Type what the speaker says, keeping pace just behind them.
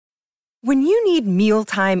When you need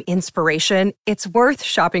mealtime inspiration, it's worth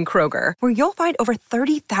shopping Kroger, where you'll find over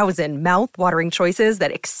 30,000 mouth-watering choices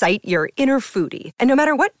that excite your inner foodie. And no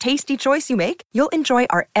matter what tasty choice you make, you'll enjoy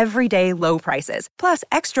our everyday low prices, plus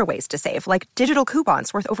extra ways to save, like digital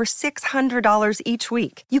coupons worth over $600 each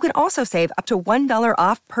week. You can also save up to $1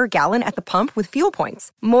 off per gallon at the pump with fuel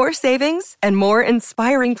points. More savings and more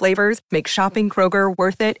inspiring flavors make shopping Kroger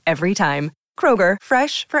worth it every time. Kroger,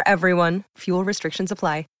 fresh for everyone. Fuel restrictions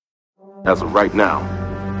apply. As of right now,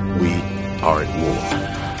 we are at war.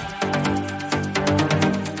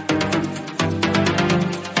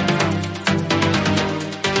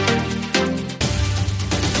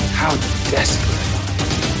 How desperate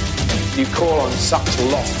you call on such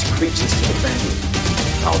lost creatures to defend you.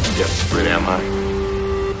 How desperate am I?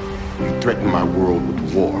 You threaten my world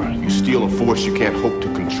with war. You steal a force you can't hope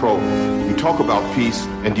to control. You talk about peace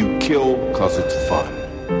and you kill because it's fun.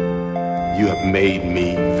 You have made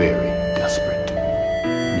me very desperate.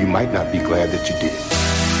 You might not be glad that you did.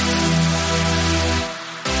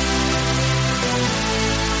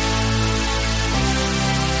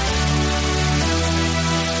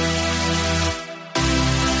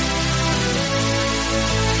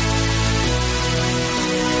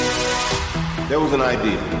 There was an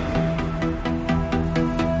idea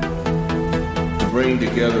to bring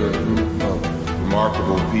together a group of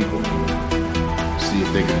remarkable people, see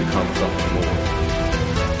if they could become something more.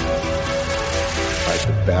 Fight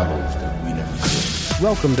the battles that we never could.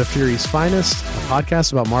 Welcome to Fury's Finest, a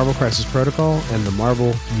podcast about Marvel Crisis Protocol and the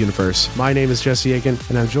Marvel Universe. My name is Jesse Aiken,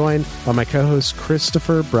 and I'm joined by my co-host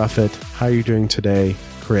Christopher Bruffett. How are you doing today,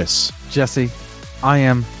 Chris? Jesse, I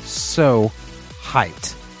am so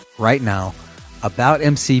hyped right now about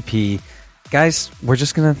MCP. Guys, we're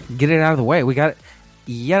just going to get it out of the way. We got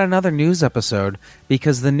yet another news episode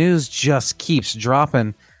because the news just keeps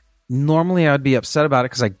dropping. Normally, I would be upset about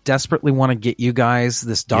it because I desperately want to get you guys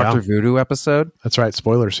this Dr. Voodoo episode. That's right.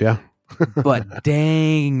 Spoilers, yeah. But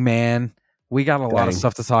dang, man, we got a lot of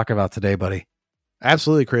stuff to talk about today, buddy.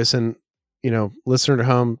 Absolutely, Chris. And, listener at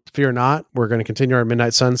home, fear not. We're going to continue our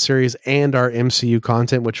Midnight Sun series and our MCU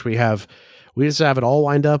content, which we just have it all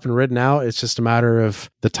lined up and written out. It's just a matter of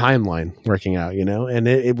the timeline working out, and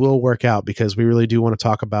it will work out because we really do want to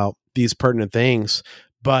talk about these pertinent things.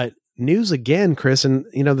 But news again, Chris, and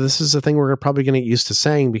this is a thing we're probably going to get used to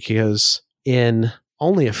saying because in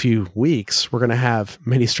only a few weeks, we're going to have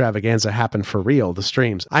mini extravaganza happen for real, the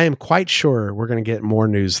streams. I am quite sure we're going to get more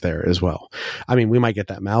news there as well. I mean, we might get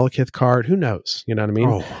that Malekith card. Who knows? You know what I mean?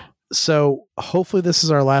 Oh. So hopefully this is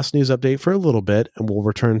our last news update for a little bit, and we'll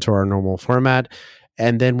return to our normal format,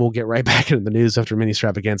 and then we'll get right back into the news after mini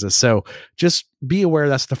extravaganza. So just be aware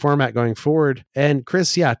that's the format going forward. And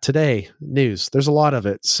Chris, today, news, there's a lot of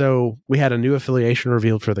it. So we had a new affiliation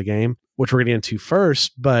revealed for the game, which we're going to get into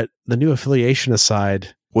first, but the new affiliation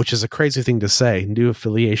aside, which is a crazy thing to say, new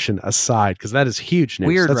affiliation aside, because that is huge news.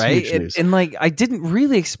 Weird, that's right? Huge news. And I didn't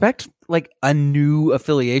really expect a new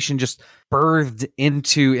affiliation just birthed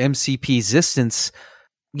into MCP existence,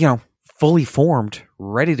 fully formed,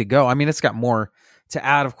 ready to go. I mean, it's got more to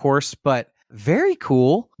add, of course, but very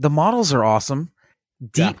cool. The models are awesome.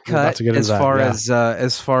 Deep cut as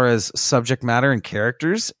far as subject matter and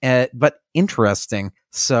characters, but interesting.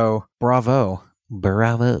 So bravo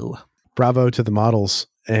to the models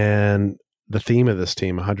and the theme of this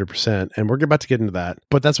team 100%. And we're about to get into that.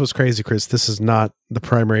 But that's what's crazy, Chris. This is not the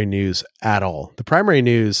primary news at all. The primary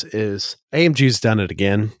news is AMG's done it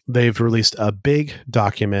again. They've released a big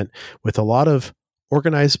document with a lot of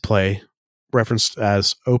organized play referenced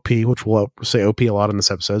as OP, which we'll say OP a lot in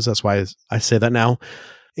this episode. That's why I say that now.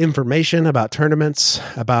 Information about tournaments,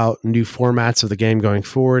 about new formats of the game going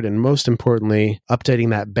forward, and most importantly, updating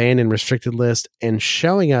that banned and restricted list and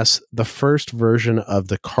showing us the first version of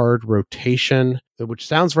the card rotation, which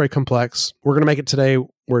sounds very complex. We're going to make it today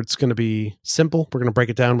where it's going to be simple. We're going to break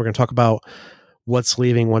it down. We're going to talk about what's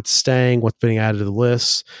leaving, what's staying, what's being added to the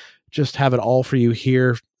lists. Just have it all for you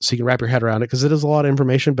here so you can wrap your head around it because it is a lot of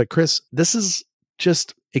information. But Chris, this is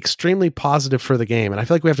just extremely positive for the game. And I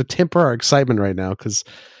feel like we have to temper our excitement right now because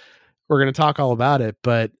we're going to talk all about it.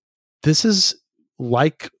 But this is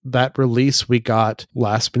like that release we got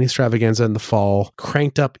last mini extravaganza in the fall,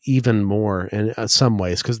 cranked up even more in some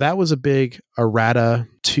ways, because that was a big errata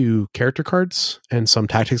to character cards and some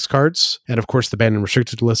tactics cards. And of course, the banned and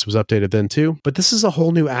restricted list was updated then too. But this is a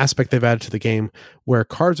whole new aspect they've added to the game where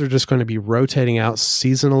cards are just going to be rotating out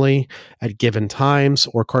seasonally at given times,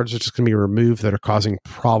 or cards are just going to be removed that are causing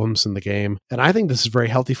problems in the game. And I think this is very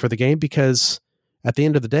healthy for the game because at the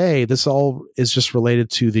end of the day, this all is just related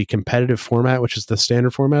to the competitive format, which is the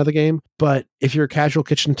standard format of the game. But if you're a casual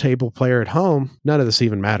kitchen table player at home, none of this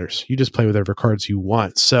even matters. You just play with whatever cards you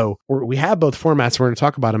want. So we have both formats. We're going to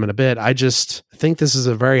talk about them in a bit. I just think this is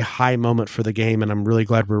a very high moment for the game, and I'm really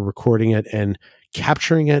glad we're recording it and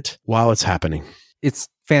capturing it while it's happening. It's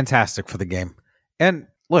fantastic for the game. And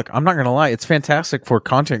look, I'm not going to lie, it's fantastic for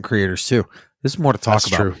content creators too. There's more to talk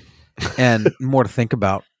about. True. And more to think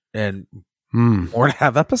about and more to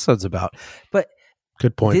have episodes about. But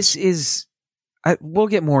good point. This is, we'll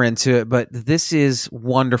get more into it, but this is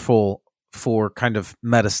wonderful for kind of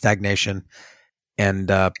meta stagnation. And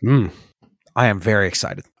I am very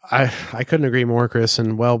excited. I couldn't agree more, Chris.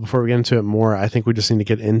 And well, before we get into it more, I think we just need to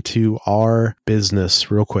get into our business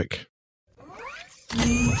real quick.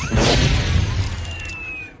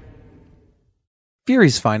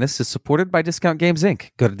 Fury's Finest is supported by Discount Games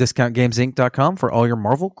Inc. Go to discountgamesinc.com for all your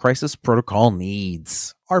Marvel Crisis Protocol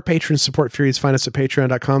needs. Our patrons support Fury's Finest at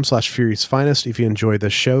patreon.com/Fury's Finest. If you enjoy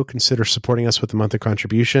this show, consider supporting us with a monthly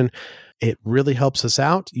contribution. It really helps us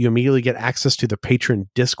out. You immediately get access to the patron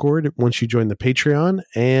Discord once you join the Patreon,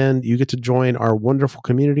 and you get to join our wonderful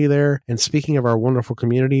community there. And speaking of our wonderful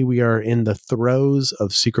community, we are in the throes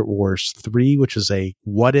of Secret Wars 3, which is a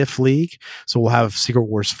what if league. So we'll have Secret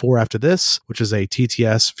Wars 4 after this, which is a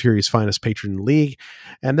TTS Fury's Finest patron league.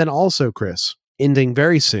 And then also, Chris, ending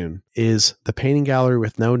very soon is the Painting Gallery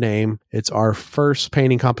with No Name. It's our first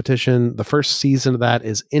painting competition. The first season of that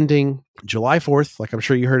is ending July 4th, like I'm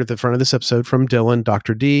sure you heard at the front of this episode from Dylan,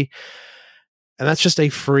 Dr. D. And that's just a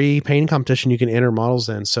free painting competition you can enter models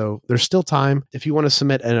in. So there's still time. If you want to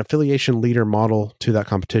submit an affiliation leader model to that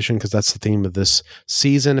competition, because that's the theme of this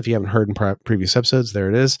season, if you haven't heard in previous episodes, there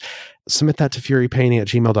it is. Submit that to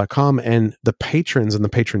furypainting@gmail.com, and the patrons in the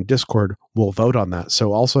patron Discord will vote on that.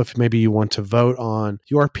 So also, if maybe you want to vote on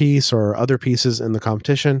your piece or other pieces in the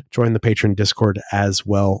competition, join the patron Discord as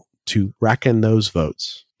well to rack in those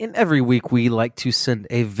votes. In every week, we like to send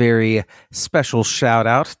a very special shout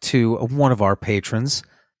out to one of our patrons.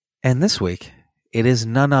 And this week, it is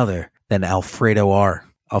none other than Alfredo R.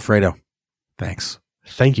 Alfredo, thanks.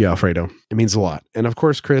 Thank you, Alfredo. It means a lot. And of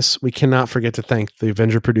course, Chris, we cannot forget to thank the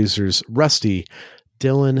Avenger producers, Rusty,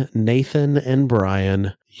 Dylan, Nathan, and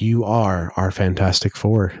Brian. You are our Fantastic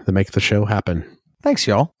Four that make the show happen. Thanks,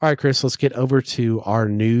 y'all. All right, Chris, let's get over to our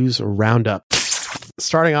news roundup.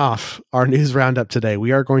 Starting off our news roundup today,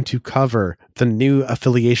 we are going to cover the new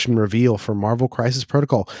affiliation reveal for Marvel Crisis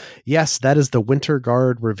Protocol. Yes, that is the Winter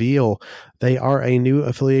Guard reveal. They are a new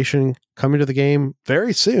affiliation coming to the game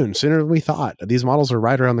very soon, sooner than we thought. These models are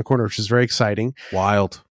right around the corner, which is very exciting.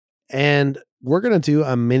 Wild. And we're going to do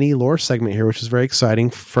a mini lore segment here, which is very exciting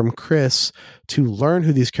from Chris to learn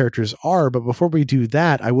who these characters are. But before we do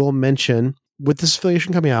that, I will mention with this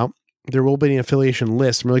affiliation coming out, there will be an affiliation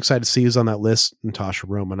list. I'm really excited to see who's on that list. Natasha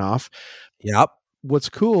Romanoff. Yep. What's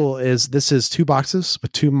cool is this is 2 boxes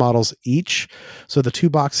with 2 models each. So the 2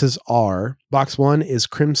 boxes are, box 1 is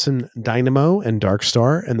Crimson Dynamo and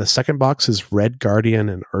Darkstar, and the second box is Red Guardian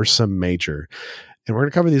and Ursa Major. And we're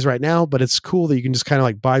going to cover these right now, but it's cool that you can just kind of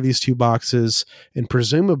like buy these 2 boxes and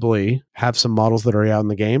presumably have some models that are out in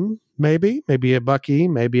the game. Maybe a Bucky,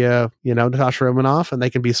 maybe a, Natasha Romanoff, and they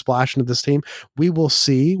can be splashed into this team. We will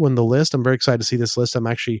see when the list, I'm very excited to see this list. I'm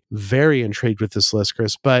actually very intrigued with this list,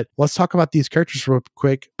 Chris, but let's talk about these characters real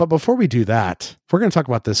quick. But before we do that, we're going to talk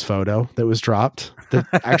about this photo that was dropped that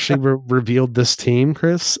actually revealed this team,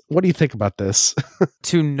 Chris. What do you think about this?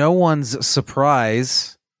 To no one's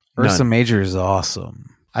surprise, Ursa Major is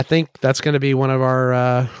awesome. I think that's going to be one of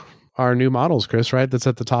our new models, Chris, right? That's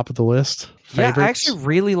at the top of the list. Favorites. Yeah, I actually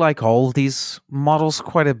really like all of these models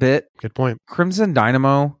quite a bit. Good point. Crimson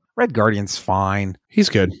Dynamo, Red Guardian's fine. He's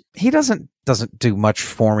good. He doesn't do much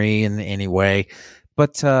for me in any way,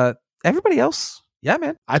 but everybody else, yeah,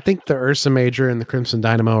 man. I think the Ursa Major and the Crimson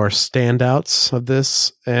Dynamo are standouts of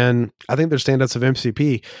this, and I think they're standouts of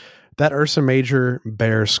MCP. That Ursa Major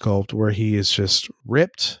bear sculpt where he is just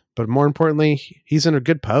ripped, but more importantly, he's in a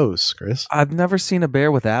good pose, Chris. I've never seen a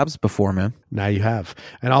bear with abs before, man. Now you have.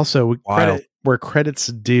 And also, where credit's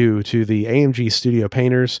due to the AMG Studio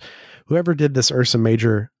painters, whoever did this Ursa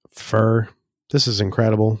Major fur, this is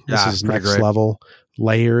incredible. This is next level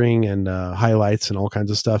layering and highlights and all kinds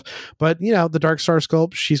of stuff. But, the Darkstar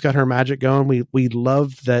sculpt, she's got her magic going. We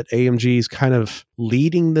love that AMG is kind of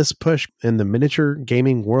leading this push in the miniature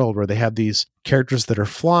gaming world where they have these characters that are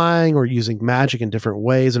flying or using magic in different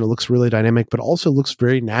ways, and it looks really dynamic, but also looks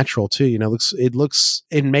very natural too. You know,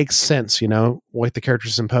 it makes sense, you know, what the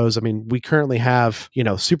characters impose. I mean, we currently have, you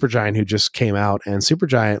know, Supergiant, who just came out, and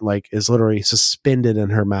Supergiant like is literally suspended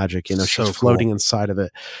in her magic. You know, So she's floating inside of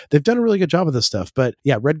it. They've done a really good job of this stuff. But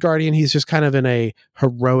yeah, Red Guardian, he's just kind of in a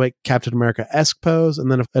heroic Captain America-esque pose,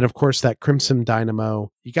 and then of course that Crimson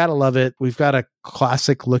Dynamo. You gotta love it. We've got a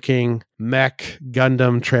classic looking mech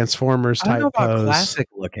Gundam Transformers type I don't know about pose. classic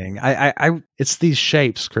looking. I It's these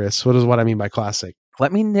shapes, Chris. What is what I mean by classic?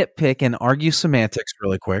 let me nitpick and argue semantics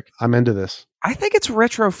really quick. I'm into this. I think it's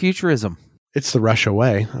retrofuturism. It's the Russia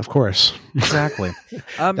way, of course. Exactly.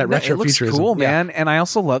 That no, it looks retrofuturism, cool, yeah. man. And I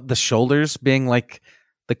also love the shoulders being like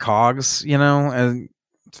the cogs, you know, and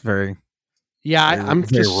it's very Yeah, I'm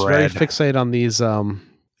Very just very red. fixated on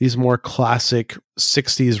these more classic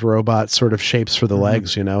 60s robot sort of shapes for the Mhm.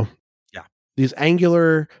 legs, you know? Yeah. These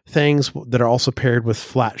angular things that are also paired with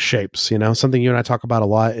flat shapes, you know? Something you and I talk about a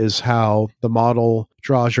lot is how the model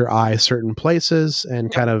draws your eye certain places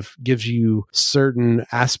and kind of gives you certain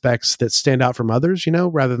aspects that stand out from others, you know,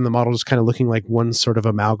 rather than the model just kind of looking like one sort of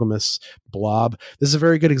amalgamous blob. This is a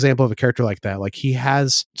very good example of a character like that. Like he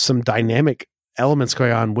has some dynamic elements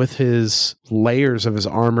going on with his layers of his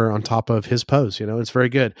armor on top of his pose. You know, it's very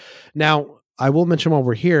good. Now, I will mention while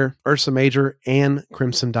we're here, Ursa Major and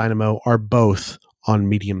Crimson Dynamo are both on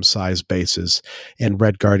medium-sized bases, and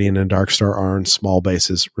Red Guardian and Darkstar are on small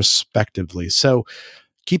bases, respectively. So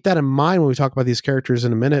keep that in mind when we talk about these characters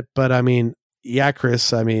in a minute. But I mean, yeah,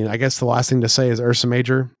 Chris, I mean, I guess the last thing to say is Ursa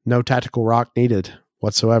Major, no tactical rock needed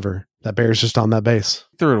whatsoever. That bear's just on that base.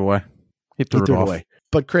 threw it away. He threw it off. away.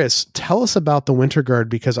 But Chris, tell us about the Winter Guard,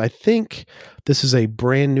 because I think this is a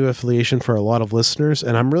brand new affiliation for a lot of listeners,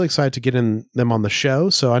 and I'm really excited to get in them on the show.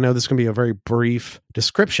 So I know this is going to be a very brief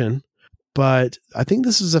description, but I think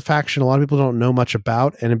this is a faction a lot of people don't know much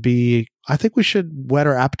about, and I think we should whet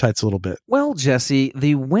our appetites a little bit. Well, Jesse,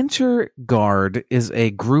 the Winter Guard is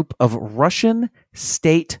a group of Russian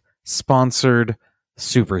state-sponsored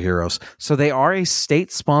superheroes. So they are a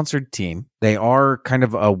state-sponsored team. They are kind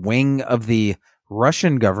of a wing of the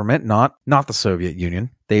Russian government, not the Soviet Union.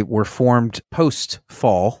 They were formed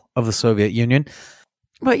post-fall of the Soviet Union.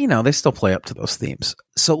 But, you know, they still play up to those themes.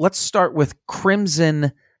 So let's start with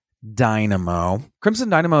Crimson Dynamo. Crimson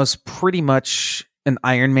Dynamo is pretty much an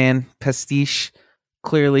Iron Man pastiche.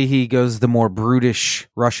 Clearly, he goes the more brutish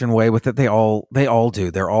Russian way with it. They all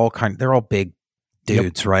do. They're all big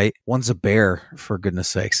dudes, right? One's a bear, for goodness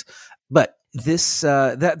sakes. But this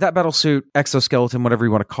that battlesuit, exoskeleton, whatever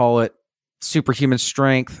you want to call it, superhuman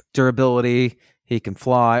strength, durability, he can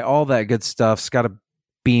fly, all that good stuff. It's got a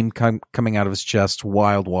beam coming out of his chest.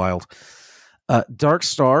 Wild.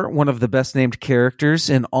 Darkstar, one of the best named characters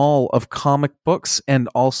in all of comic books, and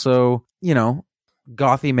also, you know,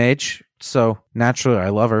 Gothy Mage. So naturally, I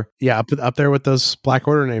love her. Yeah, up there with those Black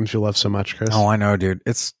Order names you love so much, Chris. Oh, I know, dude.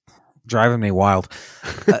 It's driving me wild.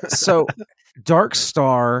 So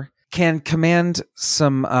Darkstar can command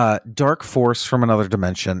some dark force from another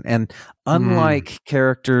dimension. And unlike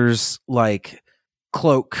characters like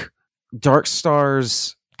Cloak,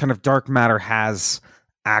 Darkstar's kind of dark matter has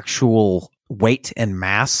actual weight and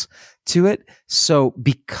mass to it. So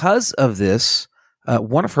because of this,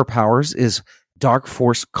 one of her powers is dark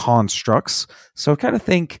force constructs. So kind of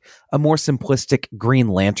think a more simplistic Green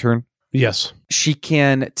Lantern. Yes. She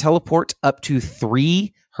can teleport up to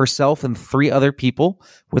 3 herself and 3 other people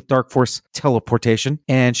with dark force teleportation,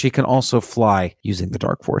 and she can also fly using the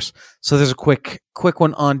dark force. So there's a quick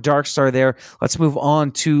one on Darkstar there. Let's move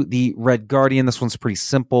on to the Red Guardian. This one's pretty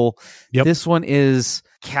simple. Yep. This one is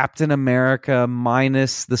Captain America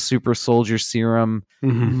minus the super soldier serum,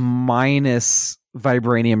 minus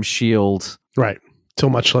vibranium shield. Right. Till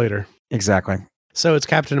much later. Exactly. So it's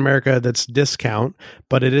Captain America that's discount,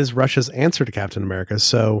 but it is Russia's answer to Captain America.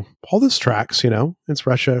 So all this tracks, you know, it's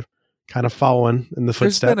Russia kind of following in the There's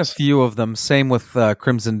footsteps. been a few of them. Same with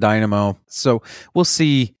Crimson Dynamo. So we'll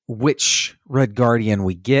see which Red Guardian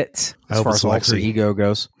we get I as hope far it's as alter Lexi. ego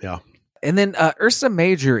goes. Yeah. And then Ursa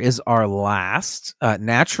Major is our last.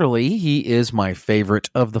 Naturally, he is my favorite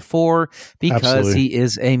of the 4 because Absolutely. he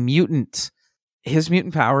is a mutant. His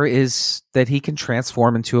mutant power is that he can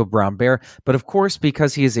transform into a brown bear. But of course,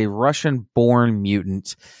 because he is a Russian-born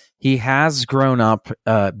mutant, he has grown up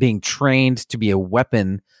being trained to be a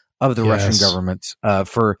weapon of the Russian government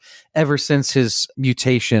for ever since his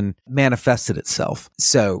mutation manifested itself.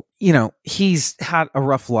 So, you know, he's had a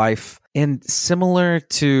rough life. And similar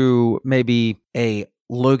to maybe a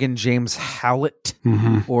Logan James Howlett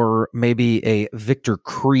or maybe a Victor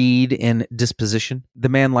Creed in disposition. The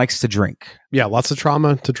man likes to drink. Yeah, lots of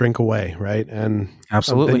trauma to drink away, right? And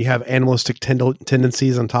absolutely, then you have animalistic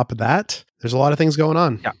tendencies on top of that. There's a lot of things going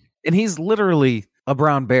on. Yeah, and he's literally a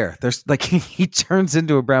brown bear. There's like he turns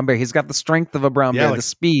into a brown bear. He's got the strength of a brown bear, the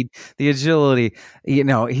speed, the agility. You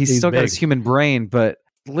know, he's still got his human brain, but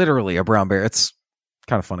literally a brown bear. It's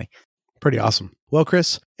kind of funny. Pretty awesome. Well,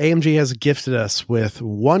 Chris, AMG has gifted us with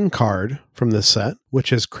one card from this set,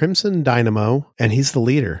 which is Crimson Dynamo, and he's the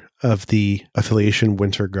leader of the affiliation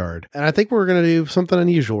Winter Guard. And I think we're going to do something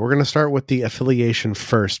unusual. We're going to start with the affiliation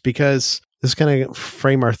first, because this is going to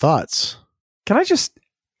frame our thoughts. Can I just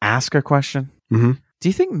ask a question? Mm-hmm. Do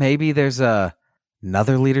you think maybe there's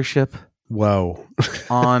another leadership? Whoa.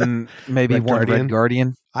 On maybe Red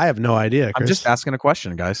Guardian? I have no idea, Chris. I'm just asking a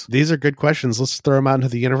question, guys. These are good questions. Let's throw them out into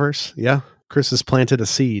the universe. Yeah. Chris has planted a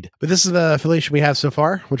seed. But this is the affiliation we have so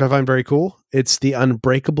far, which I find very cool. It's the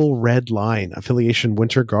Unbreakable Red Line affiliation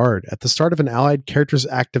Winter Guard. At the start of an allied character's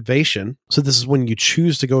activation, so this is when you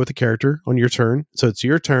choose to go with the character on your turn. So it's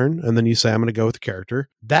your turn, and then you say, I'm going to go with the character.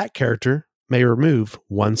 That character may remove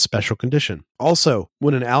one special condition. Also,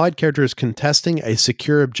 when an allied character is contesting a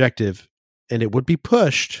secure objective, and it would be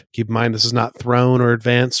pushed, keep in mind this is not thrown or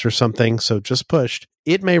advanced or something, so just pushed,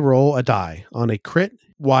 it may roll a die on a crit,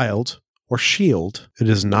 wild, or shield. It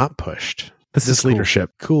is not pushed. This is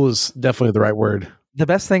leadership. Cool is definitely the right word. The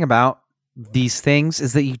best thing about these things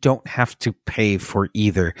is that you don't have to pay for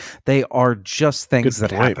either. They are just things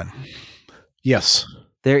that happen. Yes.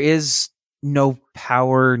 There is no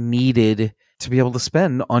power needed to be able to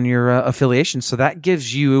spend on your affiliation, so that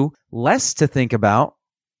gives you less to think about,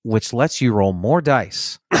 which lets you roll more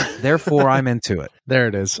dice. Therefore, I'm into it. There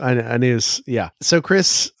it is. I knew. Yeah. So,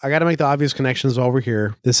 Chris, I got to make the obvious connections while we're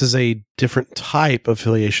here. This is a different type of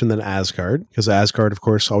affiliation than Asgard, because Asgard, of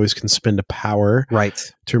course, always can spend a power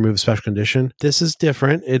to remove a special condition. This is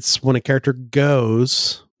different. It's when a character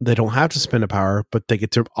goes, they don't have to spend a power, but they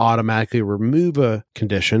get to automatically remove a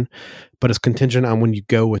condition, but it's contingent on when you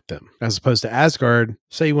go with them. As opposed to Asgard,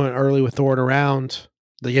 say you went early with Thor around,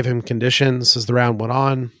 they give him conditions as the round went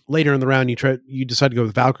on. Later in the round, you decide to go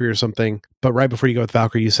with Valkyrie or something, but right before you go with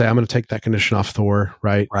Valkyrie, you say, I'm going to take that condition off Thor,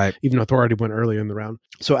 right? Right. Even though Thor already went earlier in the round.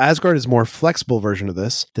 So Asgard is more flexible version of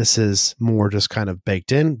this. This is more just kind of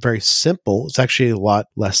baked in, very simple. It's actually a lot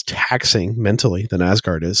less taxing mentally than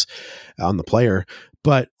Asgard is on the player.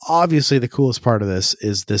 But obviously the coolest part of this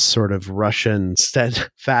is this sort of Russian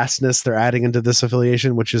steadfastness they're adding into this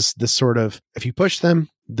affiliation, which is this sort of, if you push them,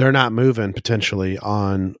 they're not moving potentially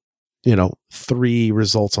on, 3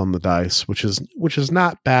 results on the dice, which is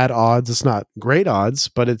not bad odds. It's not great odds,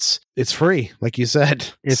 but it's free. Like you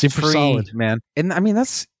said, it's super free, solid, man. And I mean,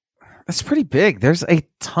 that's pretty big. There's a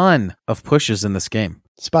ton of pushes in this game.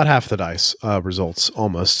 It's about half the dice results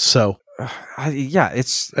almost. So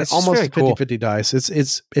it's almost 50-50 cool. Dice.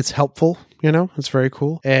 It's helpful, it's very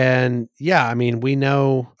cool. And yeah, I mean, we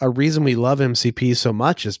know a reason we love MCP so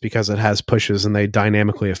much is because it has pushes and they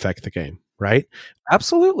dynamically affect the game, right?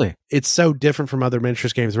 Absolutely. It's so different from other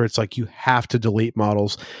miniatures games where it's like you have to delete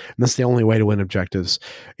models and that's the only way to win objectives.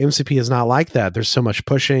 MCP is not like that. There's so much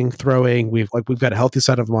pushing, throwing. We've got a healthy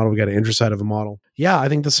side of a model, we've got an injured side of a model. Yeah, I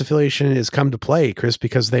think this affiliation has come to play, Chris,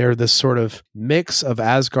 because they are this sort of mix of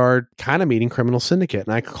Asgard kind of meeting Criminal Syndicate.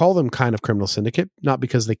 And I call them kind of Criminal Syndicate, not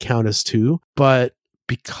because they count as 2, but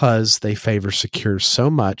because they favor secure so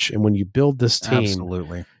much. And when you build this team,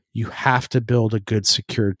 absolutely, you have to build a good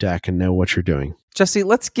secure deck and know what you're doing. Jesse,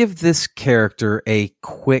 let's give this character a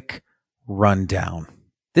quick rundown.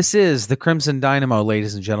 This is the Crimson Dynamo,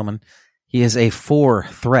 ladies and gentlemen. He is a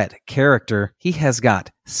 4-threat character. He has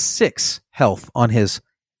got 6 health on his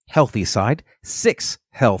healthy side, 6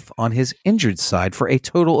 health on his injured side for a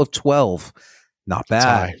total of 12. Not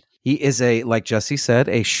bad. He is like Jesse said,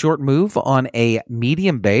 a short move on a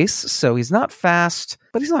medium base. So he's not fast,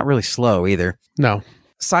 but he's not really slow either. No.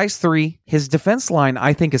 Size 3, his defense line,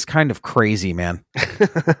 I think, is kind of crazy, man.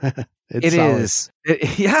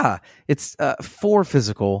 It's 4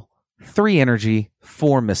 physical, 3 energy,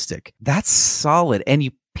 4 mystic. That's solid. And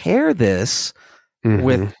you pair this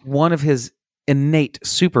with one of his innate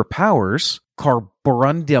superpowers,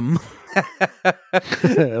 Carborundum.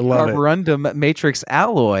 Carborundum Matrix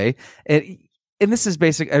Alloy. And this is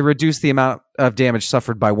basic. I reduce the amount of damage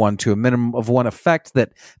suffered by 1 to a minimum of 1 effect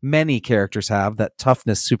that many characters have, that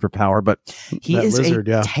toughness superpower. But he is Lizard,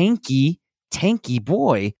 tanky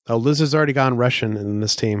boy. Oh, Lizard's already gone Russian in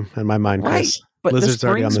this team, in my mind, Chris. Right. But Lizard's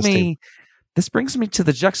already on this team. This brings me to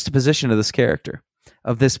the juxtaposition of this character,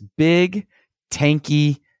 of this big,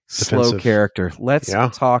 tanky, slow defensive. character. Let's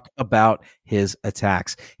talk about his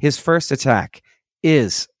attacks. His first attack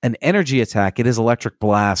is an energy attack. It is Electric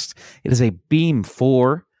Blast. It is a beam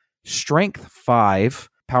 4, strength 5,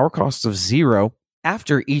 power cost of 0.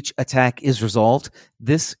 After each attack is resolved,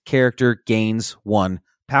 this character gains 1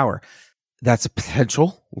 power. That's a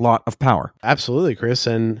potential lot of power. Absolutely, Chris.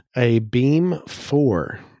 And a beam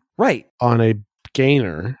 4. Right. On a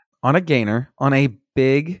gainer. On a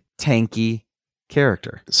big, tanky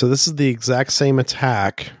character. So this is the exact same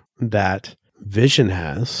attack that Vision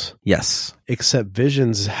has. Yes. Except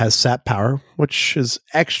Vision's has sap power, which is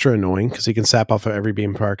extra annoying because he can sap off of every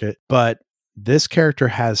beam target. But this character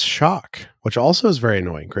has shock, which also is very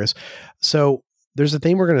annoying, Chris. So there's a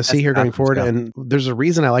thing we're going to see here going forward. Yeah. And there's a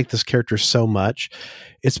reason I like this character so much.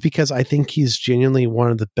 It's because I think he's genuinely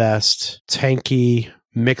one of the best tanky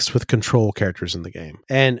mixed with control characters in the game.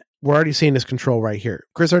 And we're already seeing his control right here.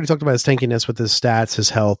 Chris already talked about his tankiness with his stats, his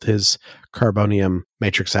health, his carbonium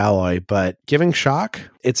matrix alloy, but giving shock,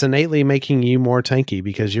 it's innately making you more tanky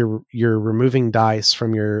because you're removing dice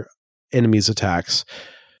from your enemy's attacks.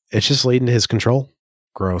 It's just leading to his control.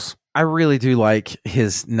 Gross. I really do like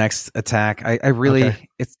his next attack. I really,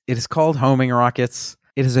 it is called Homing Rockets.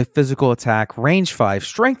 It is a physical attack, range 5,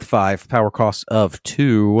 strength 5, power cost of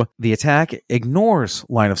 2. The attack ignores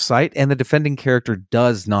line of sight, and the defending character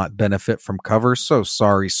does not benefit from cover. So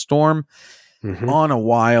sorry, Storm. Mm-hmm. On a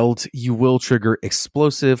wild, you will trigger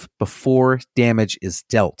explosive before damage is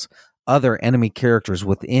dealt. Other enemy characters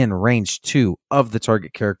within range 2 of the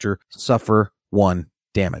target character suffer 1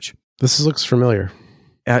 damage. This looks familiar.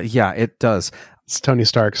 Yeah, it does. It's Tony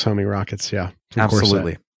Stark's Homing Rockets. Yeah,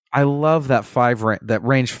 absolutely. I love that that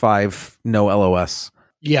range 5, no LOS.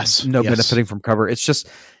 Yes. No benefiting from cover. It's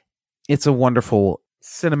a wonderful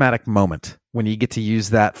cinematic moment when you get to use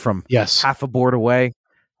that from half a board away,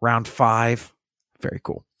 round 5. Very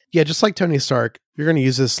cool. Yeah, just like Tony Stark, you're going to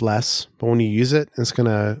use this less, but when you use it, it's going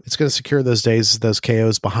to secure those days, those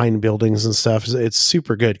KOs behind buildings and stuff. It's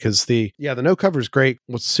super good because the no cover is great.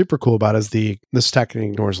 What's super cool about it is this attack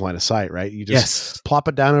ignores line of sight, right? You just plop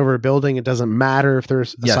it down over a building. It doesn't matter if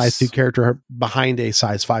there's a size 2 character behind a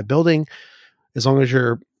size 5 building. As long as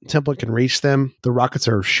your template can reach them, the rockets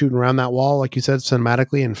are shooting around that wall, like you said,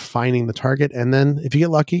 cinematically and finding the target. And then if you get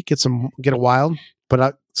lucky, get a wild, put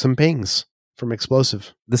out some pings from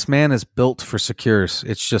explosive. This man is built for secures.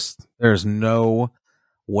 It's just, there's no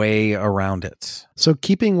way around it. So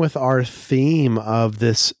keeping with our theme of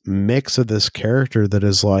this mix of this character that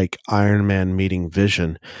is like Iron Man meeting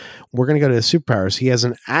Vision, we're going to go to his superpowers. He has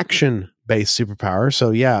an action-based superpower.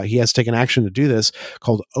 So yeah, he has taken action to do this,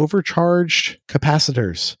 called Overcharged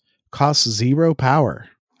Capacitors. Costs 0 power.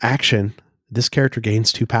 Action. This character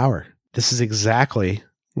gains 2 power. This is exactly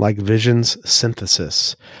like Vision's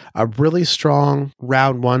Synthesis. A really strong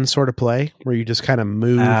round 1 sort of play where you just kind of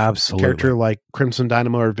move a character like Crimson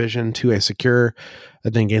Dynamo or Vision to a secure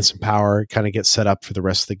and then gain some power, kind of get set up for the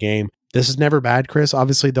rest of the game. This is never bad, Chris.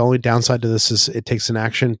 Obviously, the only downside to this is it takes an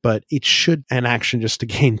action, but it should an action just to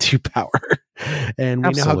gain 2 power. And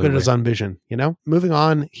we know how good it is on Vision, Moving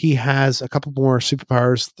on, he has a couple more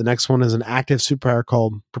superpowers. The next one is an active superpower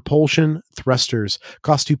called Propulsion Thrusters.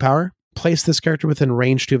 Cost 2 power. Place this character within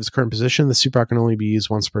range 2 of his current position. The superpower can only be used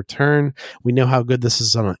once per turn. We know how good this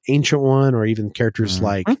is on an Ancient One or even characters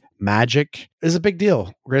like Magic. Is a big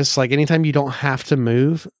deal. Chris, like anytime you don't have to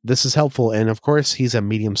move, this is helpful. And of course, he's a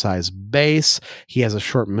medium-sized base. He has a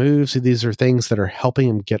short move. So these are things that are helping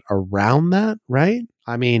him get around that, right?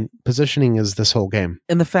 I mean, positioning is this whole game.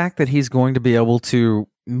 And the fact that he's going to be able to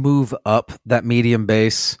move up that medium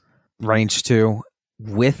base range 2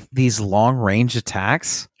 with these long range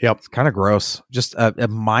attacks. Yep. It's kind of gross. Just a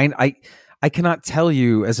mind. I cannot tell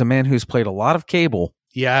you, as a man who's played a lot of Cable,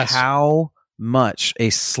 how much a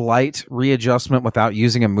slight readjustment without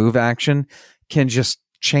using a move action can just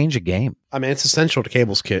change a game. I mean, it's essential to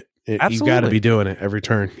Cable's kit. You've got to be doing it every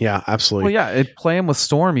turn. Yeah, absolutely. Well, yeah, playing with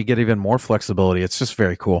Storm, you get even more flexibility. It's just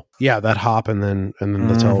very cool. Yeah, that hop and then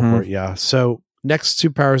the teleport. Yeah. So next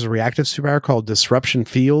superpower is a reactive superpower called Disruption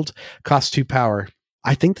Field. Costs 2 power.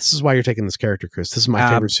 I think this is why you're taking this character, Chris. This is my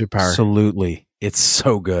favorite superpower. Absolutely. It's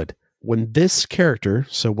so good. When this character,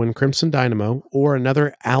 so when Crimson Dynamo or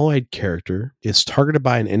another allied character is targeted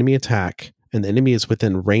by an enemy attack and the enemy is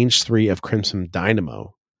within range 3 of Crimson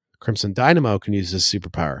Dynamo can use this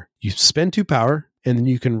superpower. You spend 2 power and then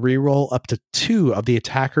you can reroll up to 2 of the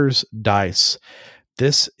attacker's dice.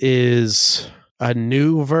 This is a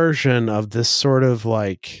new version of this sort of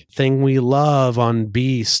like thing we love on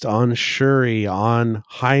Beast, on Shuri, on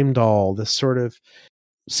Heimdall, this sort of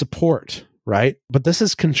support right? But this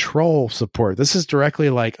is control support. This is directly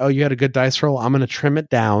like, oh, you had a good dice roll. I'm going to trim it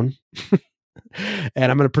down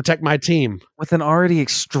and I'm going to protect my team. With an already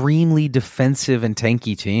extremely defensive and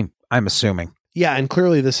tanky team, I'm assuming. Yeah, and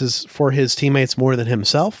clearly this is for his teammates more than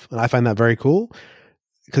himself. And I find that very cool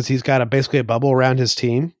because he's got basically a bubble around his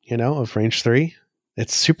team, of range 3.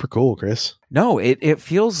 It's super cool, Chris. No, it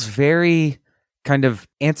feels very kind of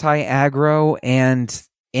anti-aggro and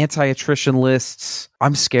anti-attrition lists.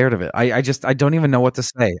 I'm scared of it. I don't even know what to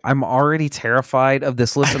say. I'm already terrified of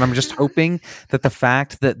this list, and I'm just hoping that the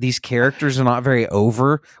fact that these characters are not very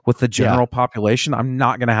over with the general population, I'm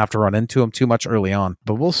not going to have to run into them too much early on.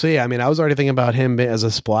 But we'll see. I mean, I was already thinking about him as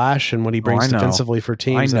a splash and what he brings defensively for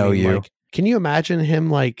teams. I mean, you. Can you imagine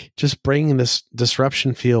him just bringing this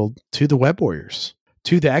disruption field to the Web Warriors?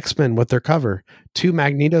 To the X-Men with their cover, to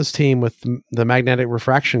Magneto's team with the magnetic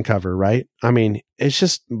refraction cover, right? I mean, it's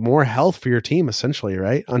just more health for your team, essentially,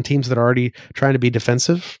 right? On teams that are already trying to be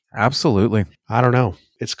defensive. Absolutely. I don't know.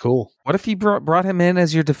 It's cool. What if you brought him in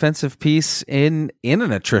as your defensive piece in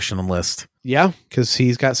an attrition list? Yeah, because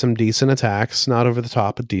he's got some decent attacks, not over the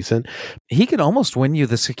top, but decent. He could almost win you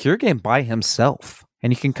the secure game by himself.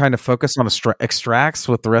 And you can kind of focus on extracts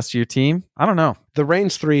with the rest of your team. I don't know. The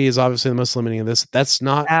range 3 is obviously the most limiting of this. That's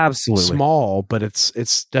not absolutely small, but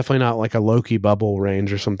it's definitely not like a Loki bubble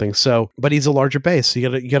range or something. So, but he's a larger base. You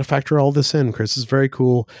got to factor all this in. Chris is very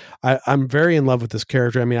cool. I'm very in love with this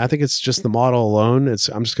character. I mean, I think it's just the model alone.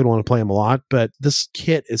 I'm just going to want to play him a lot. But this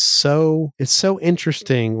kit is so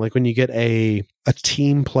interesting. Like when you get a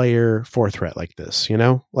team player 4 threat like this,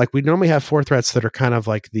 like we normally have 4 threats that are kind of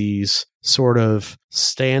like these sort of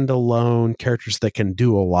standalone characters that can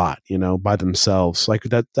do a lot, by themselves. Like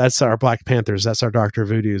that's our Black Panthers, that's our Dr.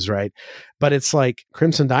 Voodoos, right? But it's like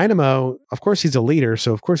Crimson Dynamo, of course he's a leader,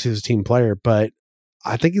 so of course he's a team player, but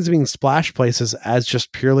I think he's being splash places as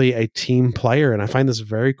just purely a team player, and I find this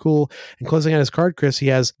very cool. And closing out his card, Chris, he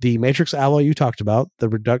has the Matrix Alloy you talked about, the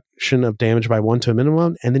reduction of damage by 1 to a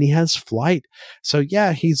minimum, and then he has flight. So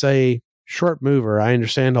yeah, he's a short mover. I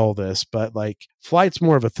understand all this, but like flight's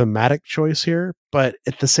more of a thematic choice here. But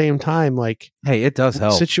at the same time, like, hey, it does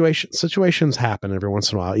help. Situations happen every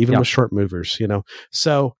once in a while, even with short movers,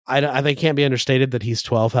 So I think it can't be understated that he's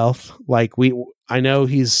 12 health. Like I know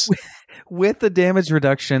he's with the damage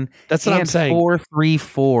reduction. That's what I'm saying.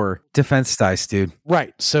 4/3/4 defense dice, dude.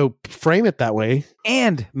 Right. So frame it that way,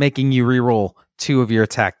 and making you reroll 2 of your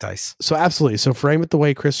attack dice. So absolutely. So frame it the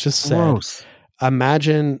way Chris just said. Gross.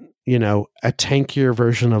 Imagine, a tankier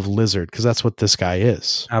version of Lizard, because that's what this guy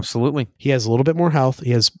is. Absolutely. He has a little bit more health.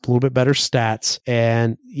 He has a little bit better stats.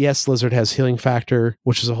 And yes, Lizard has healing factor,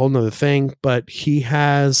 which is a whole nother thing, but he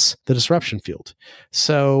has the disruption field.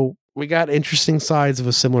 So we got interesting sides of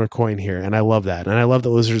a similar coin here, and I love that. And I love that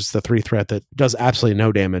Lizard's the 3 threat that does absolutely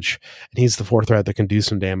no damage, and he's the 4 threat that can do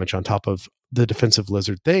some damage on top of the defensive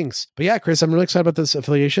Lizard things. But yeah, Chris, I'm really excited about this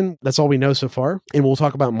affiliation. That's all we know so far, and we'll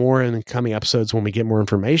talk about more in the coming episodes when we get more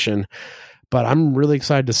information. But I'm really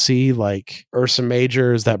excited to see like Ursa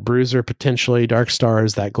Major is that Bruiser, potentially Dark Star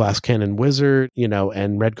is that Glass Cannon Wizard,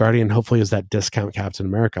 and Red Guardian hopefully is that discount Captain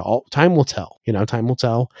America. Time will tell. Time will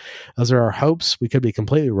tell. Those are our hopes. We could be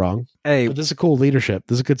completely wrong. Hey, but this is a cool leadership.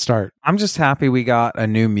 This is a good start. I'm just happy we got a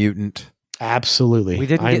new mutant. Absolutely. We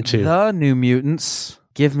didn't get the New Mutants.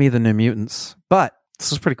 Give me the New Mutants. But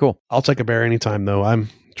this is pretty cool. I'll take a bear anytime, though. I'm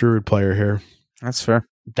Druid player here. That's fair.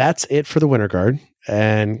 That's it for the Winter Guard.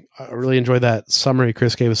 And I really enjoyed that summary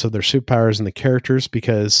Chris gave us of their superpowers and the characters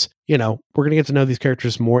because, we're going to get to know these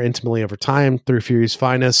characters more intimately over time through Fury's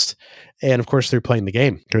Finest and, of course, through playing the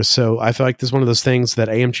game. So I feel like this is one of those things that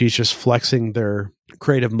AMG is just flexing their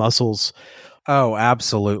creative muscles. Oh,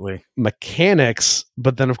 absolutely. Mechanics,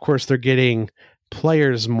 but then, of course, they're getting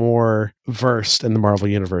players more versed in the Marvel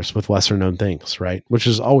Universe with lesser known things, right? Which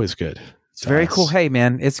is always good. It's very cool. Hey,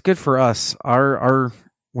 man, it's good for us.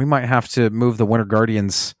 We might have to move the Winter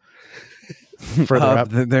Guardians further up.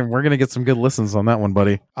 Then we're going to get some good listens on that one,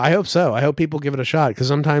 buddy. I hope so. I hope people give it a shot because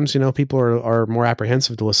sometimes, people are more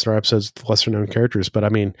apprehensive to listen to our episodes with lesser known characters. But I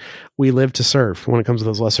mean, we live to serve when it comes to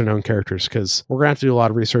those lesser known characters because we're going to have to do a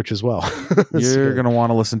lot of research as well. You're going to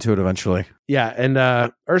want to listen to it eventually. Yeah.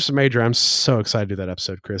 And Ursa Major, I'm so excited to do that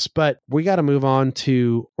episode, Chris. But we got to move on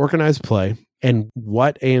to organized play and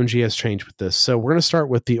what AMG has changed with this. So we're going to start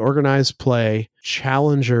with the Organized Play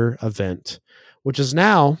Challenger event, which is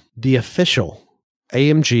now the official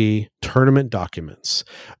AMG tournament documents.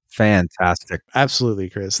 fantastic. Absolutely,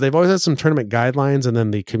 Chris. They've always had some tournament guidelines, and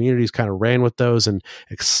then the communities kind of ran with those and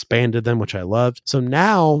expanded them, which I loved. So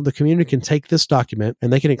now the community can take this document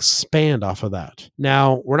and they can expand off of that.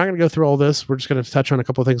 Now, we're not going to go through all this. We're just going to touch on a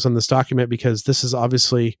couple of things on this document because this is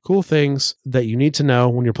obviously cool things that you need to know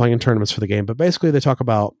when you're playing in tournaments for the game. But basically, they talk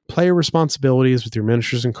about player responsibilities with your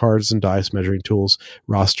miniatures and cards and dice, measuring tools,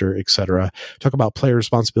 roster, etc. Talk about player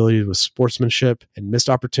responsibilities with sportsmanship and missed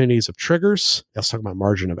opportunities of triggers. They also talk about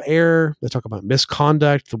margin of error. They talk about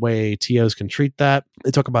misconduct, the way TOs can treat that.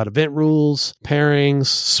 They talk about event rules, pairings,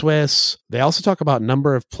 Swiss. They also talk about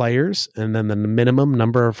number of players and then the minimum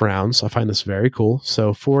number of rounds. I find this very cool.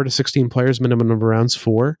 So 4 to 16 players, minimum number of rounds,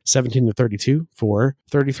 4. 17 to 32, 4.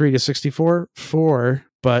 33 to 64, 4.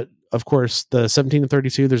 But of course, the 17 to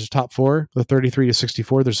 32, there's a top 4. The 33 to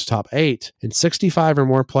 64, there's a top 8. And 65 or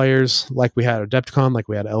more players, like we had Adepticon, like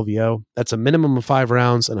we had LVO, that's a minimum of 5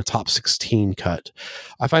 rounds and a top 16 cut.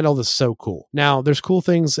 I find all this so cool. Now, there's cool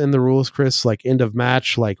things in the rules, Chris, like end of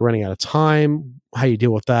match, like running out of time, how you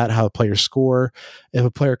deal with that, how the players score. If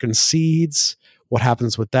a player concedes, what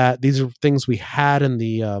happens with that? These are things we had in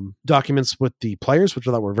the documents with the players, which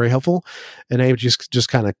I thought were very helpful. And they just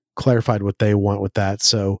kind of clarified what they want with that.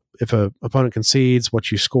 So if an opponent concedes,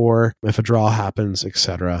 what you score, if a draw happens,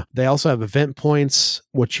 etc. They also have event points,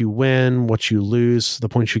 what you win, what you lose, the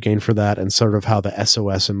points you gain for that, and sort of how the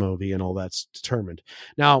SOS and MOV and all that's determined.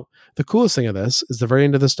 Now, the coolest thing of this is the very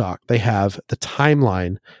end of this doc, they have the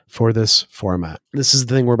timeline for this format. This is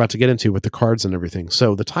the thing we're about to get into with the cards and everything.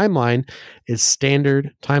 So the timeline is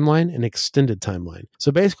standard timeline and extended timeline.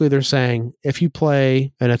 So basically they're saying if you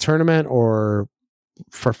play in a tournament or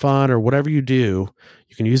for fun or whatever you do,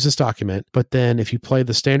 you can use this document. But then if you play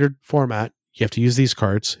the standard format, you have to use these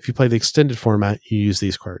cards. If you play the extended format, you use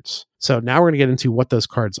these cards. So now we're going to get into what those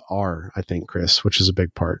cards are, I think, Chris, which is a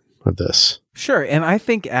big part of this. Sure. And I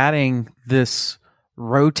think adding this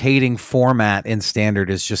rotating format in standard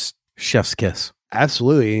is just chef's kiss.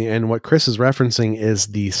 Absolutely. And what Chris is referencing is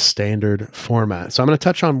the standard format. So I'm going to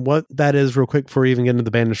touch on what that is real quick before we even get into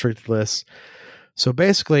the banned and restricted list. So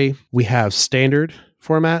basically, we have standard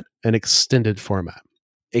format and extended format.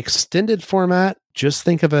 Extended format, just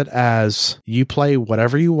think of it as you play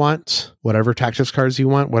whatever you want, whatever tactics cards you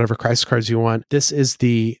want, whatever crisis cards you want. This is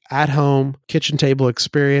the at-home kitchen table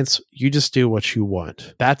experience. You just do what you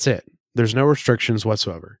want. That's it. There's no restrictions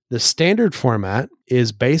whatsoever. The standard format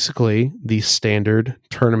is basically the standard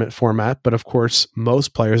tournament format, but of course,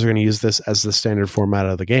 most players are going to use this as the standard format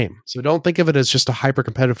of the game. So don't think of it as just a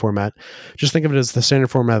hyper-competitive format. Just think of it as the standard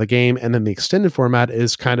format of the game, and then the extended format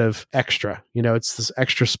is kind of extra. You know, it's this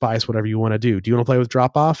extra spice, whatever you want to do. Do you want to play with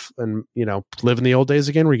drop-off and, you know, live in the old days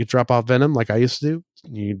again where you could drop off Venom like I used to do?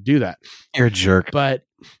 You do that. You're a jerk. But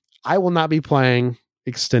I will not be playing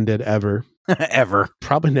extended ever. Ever.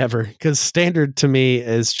 Probably never, because standard to me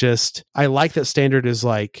is just, I like that standard is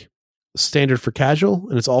like standard for casual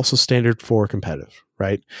and it's also standard for competitive,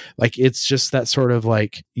 right? Like it's just that sort of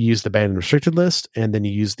like you use the banned and restricted list and then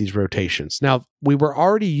you use these rotations. Now, we were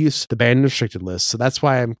already used to the banned and restricted list, so that's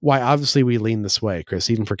why obviously we lean this way, Chris,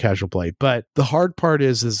 even for casual play. But the hard part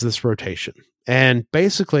is this rotation. And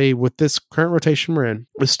basically with this current rotation we're in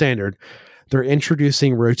with standard, they're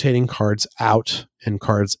introducing rotating cards out and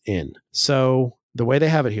cards in. So the way they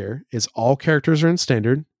have it here is all characters are in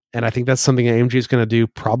standard. And I think that's something AMG is going to do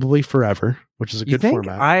probably forever, which is a good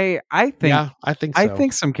format. I think so. I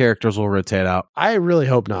think some characters will rotate out. I really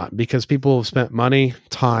hope not, because people have spent money,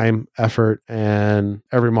 time, effort, and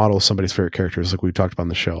every model is somebody's favorite characters, like we've talked about on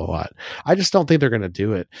the show a lot. I just don't think they're going to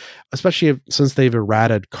do it, especially since they've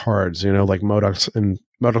errated cards, you know, like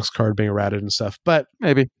Modok's card being errated and stuff. But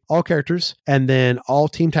maybe all characters, and then all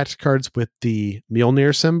team tactics cards with the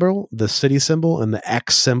Mjolnir symbol, the city symbol, and the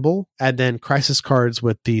X symbol, and then crisis cards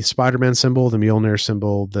with the Spider-Man symbol, the Mjolnir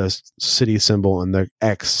symbol, the city symbol, and the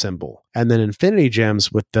X symbol, and then Infinity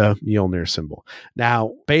Gems with the Mjolnir symbol.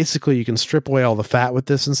 Now, basically, you can strip away all the fat with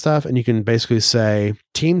this and stuff, and you can basically say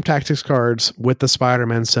team tactics cards with the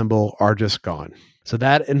Spider-Man symbol are just gone. So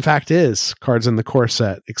that, in fact, is cards in the core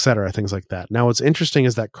set, etc., things like that. Now, what's interesting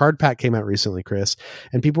is that card pack came out recently, Chris,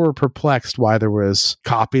 and people were perplexed why there was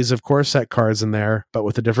copies of core set cards in there, but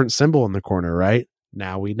with a different symbol in the corner, right?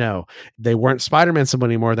 Now we know. They weren't Spider-Man symbol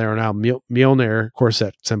anymore. They are now Mjolnir core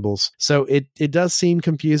set symbols. So it does seem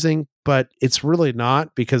confusing, but it's really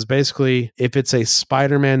not, because basically if it's a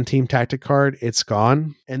Spider-Man team tactic card, it's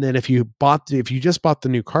gone. And then if you just bought the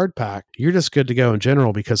new card pack, you're just good to go in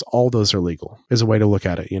general, because all those are legal, is a way to look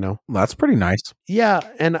at it, you know? That's pretty nice. Yeah.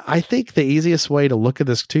 And I think the easiest way to look at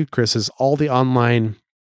this too, Chris, is all the online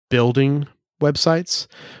building websites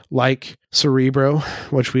like Cerebro,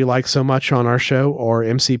 which we like so much on our show, or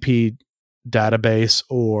MCP Database,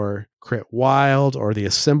 or Crit Wild, or the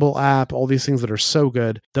Assemble app, all these things that are so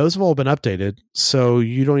good, those have all been updated. So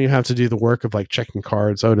you don't even have to do the work of like checking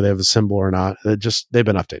cards. Oh, do they have Assemble or not? They've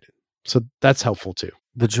been updated. So that's helpful too.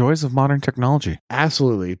 The joys of modern technology.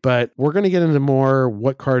 Absolutely. But we're going to get into more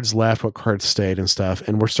what cards left, what cards stayed and stuff.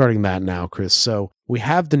 And we're starting that now, Chris. So we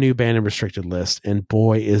have the new banned and restricted list, and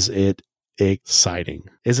boy, is it exciting.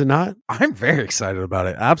 Is it not? I'm very excited about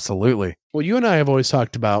it. Absolutely. Well, you and I have always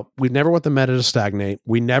talked about, we never want the meta to stagnate.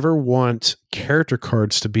 We never want character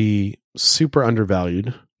cards to be super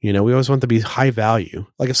undervalued. You know, we always want them to be high value.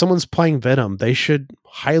 Like if someone's playing Venom, they should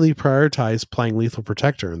highly prioritize playing Lethal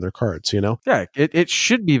Protector in their cards, you know? Yeah, it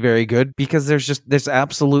should be very good because there's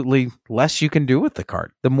absolutely less you can do with the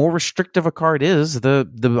card. The more restrictive a card is,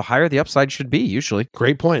 the higher the upside should be usually.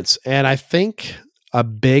 Great points. And I think a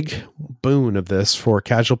big boon of this for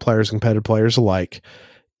casual players and competitive players alike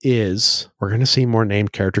is we're going to see more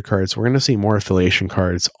named character cards. We're going to see more affiliation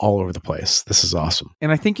cards all over the place. This is awesome.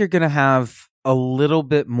 And I think you're going to have a little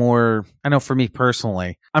bit more. I know for me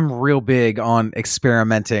personally, I'm real big on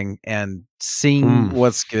experimenting and seeing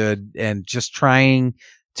what's good and just trying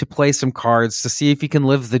to play some cards to see if you can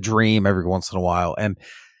live the dream every once in a while. And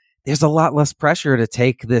there's a lot less pressure to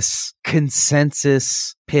take this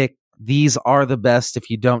consensus pick. These are the best.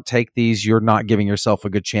 If you don't take these, you're not giving yourself a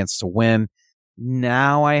good chance to win.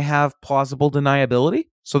 Now I have plausible deniability.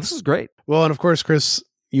 So this is great. Well, and of course, Chris,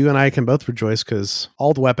 you and I can both rejoice because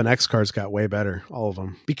all the Weapon X cards got way better, all of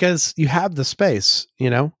them, because you have the space, you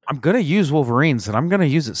know? I'm going to use Wolverines and I'm going to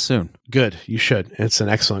use it soon. Good. You should. It's an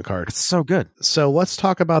excellent card. It's so good. So let's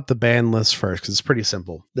talk about the ban list first, because it's pretty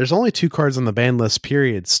simple. There's only 2 cards on the ban list,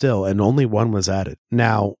 period, still, and only 1 was added.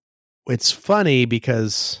 Now, it's funny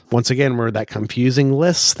because, once again, we're that confusing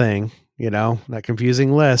list thing, you know, that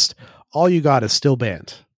confusing list. All you got is still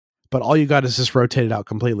banned, but all you got is just rotated out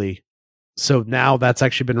completely. So now that's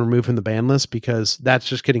actually been removed from the ban list because that's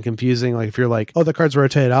just getting confusing. Like if you're like, oh, the card's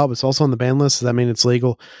rotated out, but it's also on the ban list, does that mean it's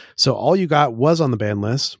legal? So all you got was on the ban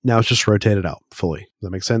list. Now it's just rotated out fully. Does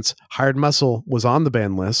that make sense? Hired Muscle was on the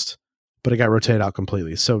ban list, but it got rotated out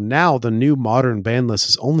completely. So now the new modern ban list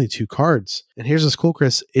is only 2 cards. And here's what's cool,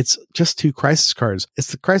 Chris. It's just 2 crisis cards.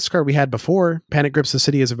 It's the crisis card we had before. Panic grips the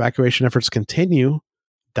city as evacuation efforts continue.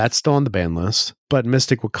 That's still on the ban list, but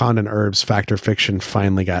Mystic Wakandan Herbs Factor Fiction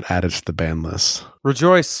finally got added to the ban list.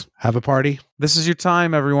 Rejoice. Have a party. This is your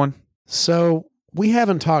time, everyone. So we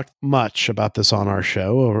haven't talked much about this on our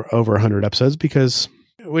show over 100 episodes because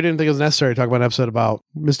we didn't think it was necessary to talk about an episode about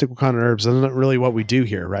Mystic Wakandan Herbs. That's not really what we do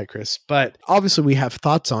here, right, Chris? But obviously we have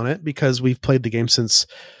thoughts on it because we've played the game since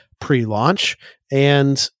pre-launch.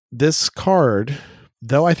 And this card,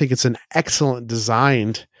 though I think it's an excellent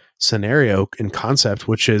designed scenario and concept,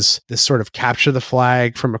 which is this sort of capture the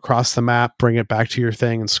flag from across the map, bring it back to your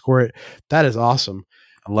thing and score it. That is awesome.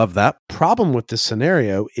 I love that. Problem with this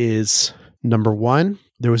scenario is, number one,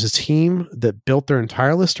 there was a team that built their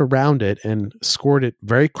entire list around it and scored it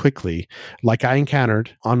very quickly, like I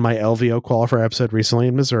encountered on my LVO qualifier episode recently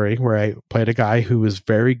in Missouri, where I played a guy who was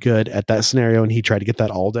very good at that scenario, and he tried to get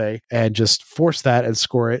that all day and just force that and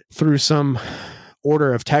score it through some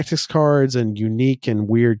order of tactics cards and unique and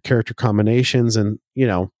weird character combinations and, you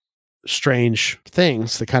know, strange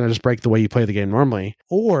things that kind of just break the way you play the game normally.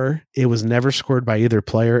 Or it was never scored by either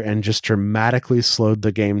player and just dramatically slowed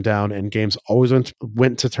the game down, and games always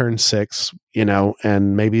went to turn 6, you know,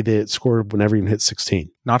 and maybe they scored whenever you hit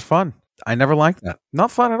 16. Not fun. I never liked that.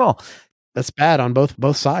 Not fun at all. That's bad on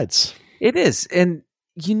both sides. It is. And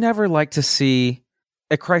you never like to see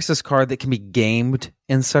a crisis card that can be gamed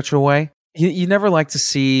in such a way. You never like to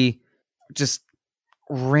see just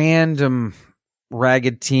random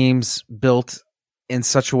ragged teams built in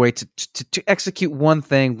such a way to execute one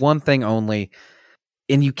thing only,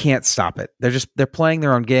 and you can't stop it. They're playing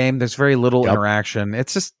their own game. There's very little interaction.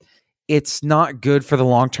 It's not good for the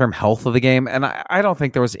long-term health of the game. And I don't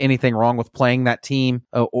think there was anything wrong with playing that team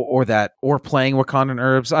or playing Wakandan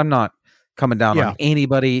Herbs. I'm not coming down on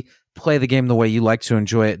anybody. Play the game the way you like to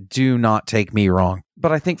enjoy it. Do not take me wrong.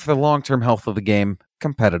 But I think for the long-term health of the game,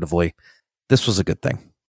 competitively, this was a good thing.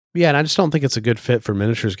 Yeah, and I just don't think it's a good fit for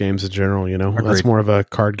miniatures games in general, you know? Agreed. That's more of a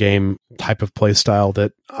card game type of play style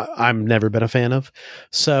that I've never been a fan of.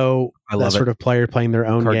 So I love that sort of player playing their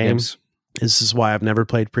own card games. This is why I've never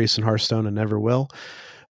played Priest in Hearthstone and never will.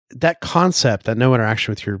 That concept, that no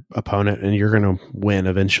interaction with your opponent and you're going to win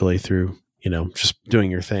eventually through, you know, just doing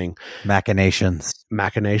your thing. Machinations,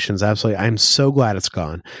 absolutely. I'm so glad it's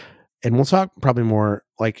gone. and we'll talk probably more,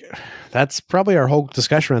 like, that's probably our whole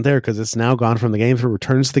discussion right there, because it's now gone from the game, if it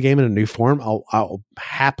returns to the game in a new form, I'll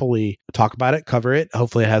happily talk about it, cover it.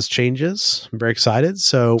 Hopefully it has changes. I'm very excited.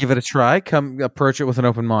 So give it a try. Come approach it with an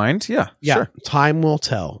open mind. Yeah, sure. Time will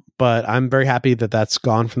tell. But I'm very happy that that's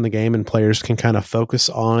gone from the game, and players can kind of focus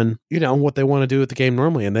on, what they want to do with the game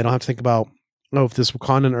normally, and they don't have to think about, if this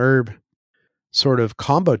Wakandan herb sort of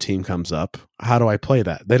combo team comes up, how do I play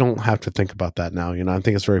that? They don't have to think about that now. I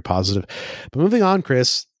think it's very positive. But moving on,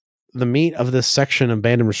 Chris, the meat of this section of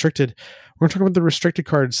banned and restricted, we're talking about the restricted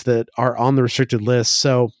cards that are on the restricted list.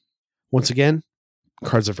 So once again,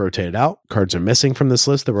 cards have rotated out. Cards are missing from this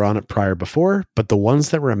list that were on it before, but the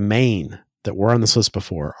ones that remain that were on this list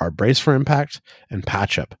before are Brace for Impact and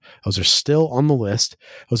Patch Up. Those are still on the list.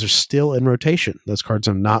 Those are still in rotation. Those cards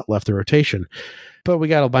have not left the rotation. But we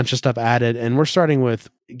got a bunch of stuff added, and we're starting with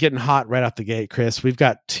getting hot right out the gate, Chris. We've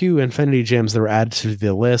got 2 Infinity Gems that were added to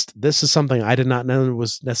the list. This is something I did not know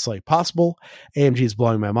was necessarily possible. AMG is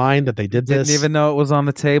blowing my mind that they did this. Didn't even know it was on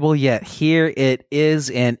the table yet. Here it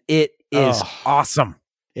is, and it is awesome.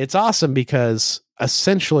 It's awesome because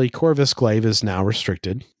essentially Corvus Glaive is now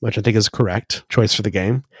restricted, which I think is a correct choice for the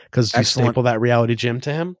game, because you staple that reality gem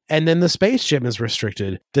to him. And then the space gem is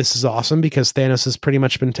restricted. This is awesome because Thanos has pretty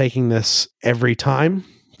much been taking this every time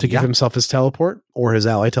to give himself his teleport or his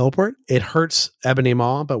ally teleport. It hurts Ebony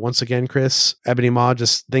Maw, but once again, Chris, Ebony Maw,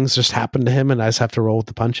 things just happen to him and I just have to roll with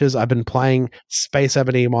the punches. I've been playing Space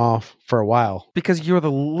Ebony Maw for a while. Because you're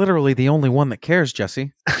literally the only one that cares,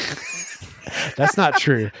 Jesse. That's not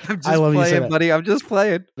true. I'm just playing, buddy. I'm just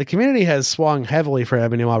playing. The community has swung heavily for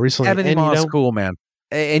Ebony Maw recently. Ebony Maw is cool, man.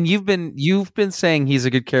 And you've been saying he's a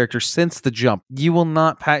good character since the jump. You will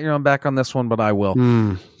not pat your own back on this one, but I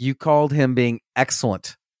will. You called him being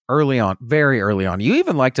excellent early on, very early on. You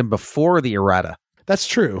even liked him before the errata. That's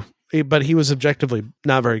true. But he was objectively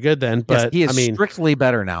not very good then. But yes, he is strictly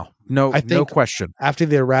better now. No question. After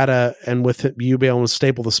the errata and with you being able to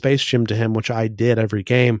staple the space gem to him, which I did every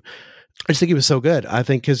game, I just think he was so good. I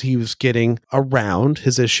think because he was getting around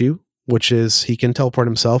his issue, which is he can teleport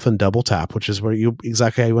himself and double tap, which is where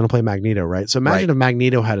exactly how you want to play Magneto, right? So imagine if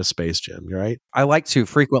Magneto had a space gem, right? I like to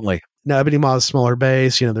frequently. Now, Ebony Maw is smaller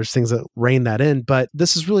base, there's things that rein that in, but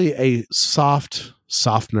this is really a soft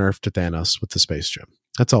nerf to Thanos with the space gem.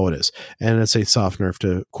 That's all it is. And it's a soft nerf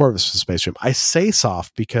to Corvus with the space gem. I say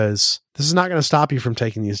soft because this is not going to stop you from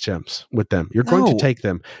taking these gems with them. You're going to take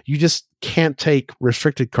them. You just can't take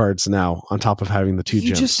restricted cards now on top of having the 2 gems.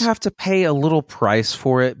 You just have to pay a little price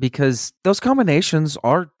for it because those combinations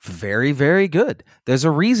are very, very good. There's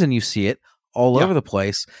a reason you see it all over the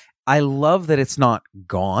place. I love that it's not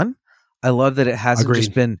gone. I love that it hasn't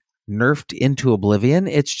just been nerfed into oblivion.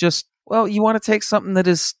 It's just, you want to take something that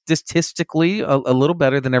is statistically a little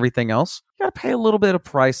better than everything else. You got to pay a little bit of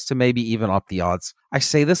price to maybe even up the odds. I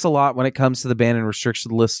say this a lot when it comes to the ban and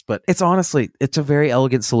restriction list, but it's a very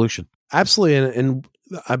elegant solution. Absolutely. And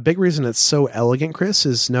a big reason it's so elegant, Chris,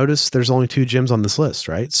 is notice there's only 2 gems on this list,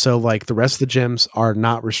 right? So like the rest of the gems are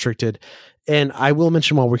not restricted. And I will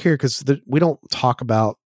mention while we're here, because we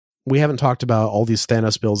haven't talked about all these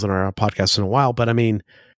Thanos builds in our podcast in a while, but I mean,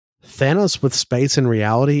 Thanos with space and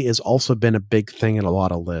reality has also been a big thing in a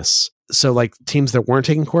lot of lists. So like teams that weren't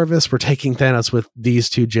taking Corvus were taking Thanos with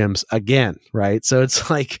these 2 gems again, right? So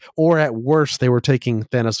it's like, or at worst, they were taking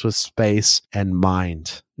Thanos with space and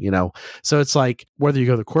mind, So it's like, whether you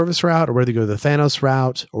go the Corvus route or whether you go the Thanos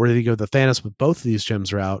route or whether you go the Thanos with both of these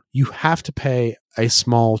gems route, you have to pay a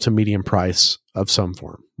small to medium price of some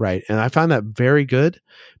form, right? And I find that very good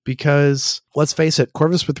because, let's face it,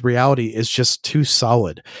 Corvus with reality is just too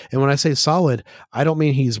solid. And when I say solid, I don't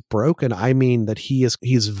mean he's broken. I mean that he's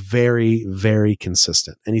very, very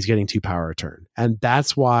consistent and he's getting 2 power a turn. And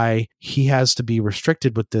that's why he has to be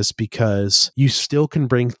restricted with this, because you still can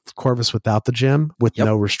bring Corvus without the gem with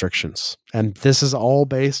no restrictions. And this is all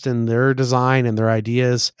based in their design and their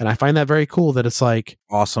ideas. And I find that very cool that it's like,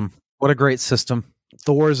 awesome. What a great system.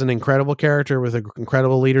 Thor is an incredible character with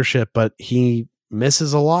incredible leadership, but he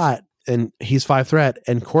misses a lot and he's 5 threat.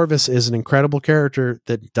 And Corvus is an incredible character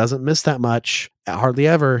that doesn't miss that much, hardly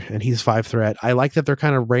ever, and he's 5 threat. I like that they're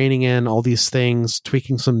kind of reining in all these things,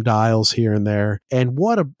 tweaking some dials here and there. And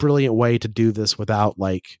what a brilliant way to do this without,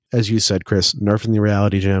 like, as you said, Chris, nerfing the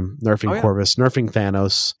reality gem, nerfing Corvus, nerfing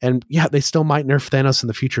Thanos. And they still might nerf Thanos in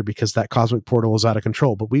the future because that cosmic portal is out of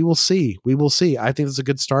control. But we will see. We will see. I think it's a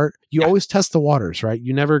good start. You always test the waters, right?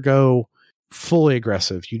 You never go fully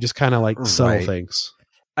aggressive. You just kind of like subtle things.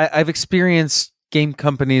 I've experienced game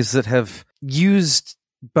companies that have used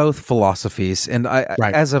both philosophies, and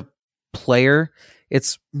as a player,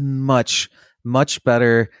 it's much, much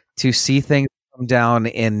better to see things from come down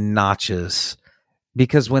in notches,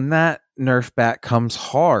 because when that nerf back comes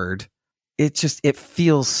hard, it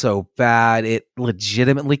feels so bad. It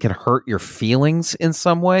legitimately can hurt your feelings in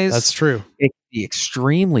some ways. That's true. It can be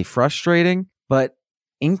extremely frustrating, but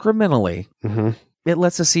incrementally, it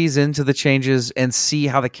lets us ease into the changes and see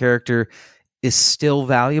how the character is still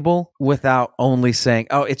valuable without only saying,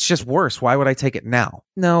 oh, it's just worse. Why would I take it now?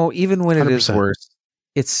 No, even when it 100%. is worse,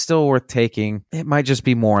 it's still worth taking. It might just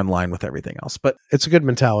be more in line with everything else. But It's a good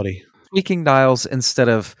mentality. tweaking dials instead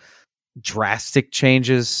of drastic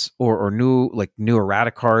changes or new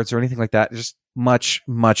errata cards or anything like that, just much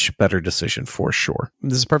better decision for sure.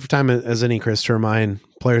 This is a perfect time as any, Chris, to remind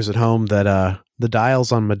players at home that the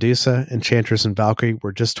dials on Medusa, Enchantress, and Valkyrie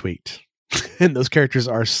were just tweaked. And those characters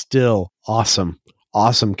are still awesome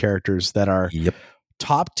characters that are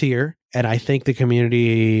top tier. And I think the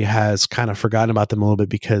community has kind of forgotten about them a little bit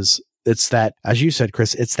because it's that, as you said,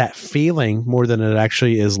 Chris, it's that feeling more than it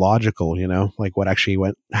actually is logical, like what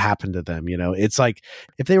actually happened to them. It's like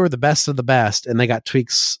if they were the best of the best and they got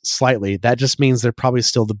tweaks slightly, that just means they're probably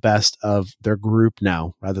still the best of their group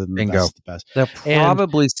now rather than the best of the best. They're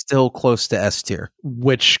probably still close to S tier,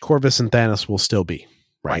 which Corvus and Thanos will still be.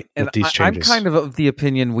 Right. And with these changes. I'm kind of the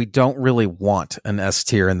opinion we don't really want an S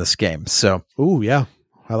tier in this game. So, ooh, yeah,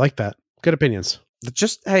 I like that. Good opinions.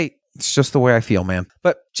 It's just the way I feel, man.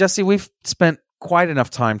 But Jesse, we've spent quite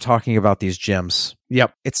enough time talking about these gems.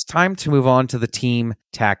 Yep. It's time to move on to the team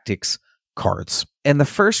tactics cards. And the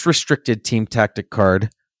first restricted team tactic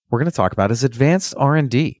card we're going to talk about is Advanced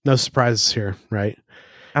R&D. No surprises here, right?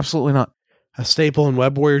 Absolutely not. A staple in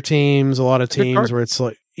Web Warrior teams, a lot of teams where it's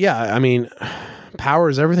like, yeah, I mean, power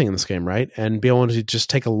is everything in this game, right? And be able to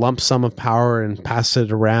just take a lump sum of power and pass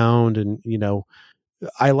it around. And,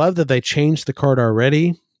 I love that they changed the card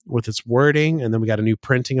already with its wording, and then we got a new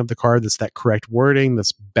printing of the card that's that correct wording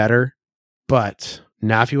that's better. But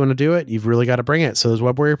now if you want to do it, you've really got to bring it. So those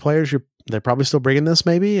Web Warrior players, they're probably still bringing this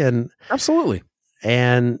maybe. And absolutely.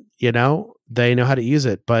 And, they know how to use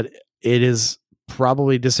it, but it is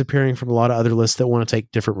probably disappearing from a lot of other lists that want to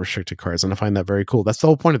take different restricted cards. And I find that very cool. That's the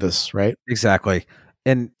whole point of this, right? Exactly.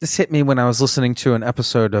 And this hit me when I was listening to an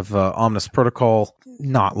episode of Omnis Protocol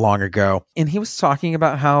not long ago. And he was talking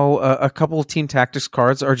about how a couple of team tactics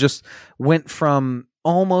cards went from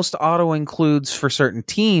almost auto includes for certain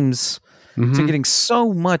teams to getting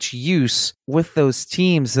so much use with those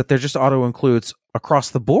teams that they're just auto includes across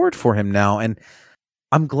the board for him now. And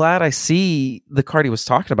I'm glad I see the card he was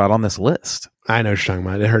talking about on this list. I know what you're talking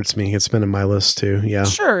about. It hurts me. It's been in my list too. Yeah.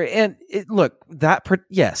 Sure. And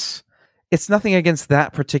yes. It's nothing against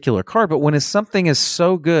that particular card, but when something is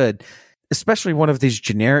so good, especially one of these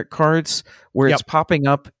generic cards where it's popping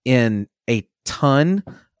up in a ton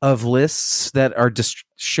of lists that are just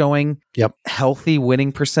showing healthy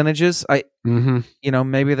winning percentages,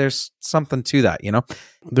 maybe there's something to that,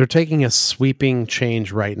 They're taking a sweeping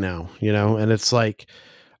change right now, and it's like,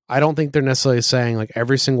 I don't think they're necessarily saying like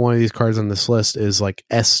every single one of these cards on this list is like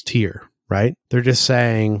S tier. Right? They're just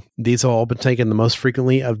saying these have all been taken the most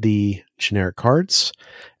frequently of the generic cards,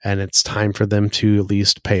 and it's time for them to at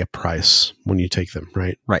least pay a price when you take them,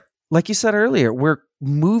 right? Right. Like you said earlier, we're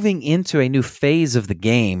moving into a new phase of the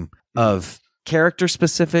game of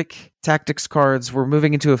character-specific tactics cards. We're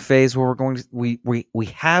moving into a phase where we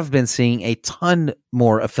have been seeing a ton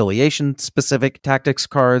more affiliation-specific tactics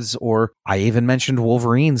cards, or I even mentioned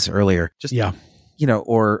Wolverines earlier.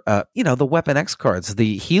 The Weapon X cards,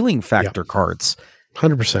 the healing factor cards.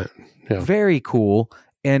 100%. Yeah. Very cool.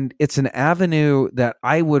 And it's an avenue that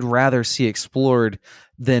I would rather see explored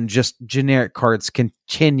than just generic cards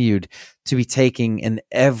continued to be taking in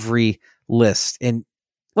every list. And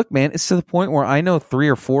look, man, it's to the point where I know 3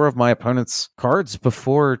 or 4 of my opponent's cards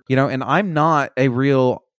before, and I'm not a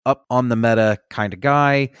real up on the meta kind of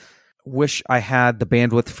guy. Wish I had the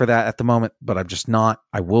bandwidth for that at the moment, but I'm just not.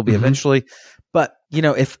 I will be eventually. But,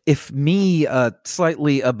 if me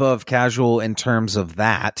slightly above casual in terms of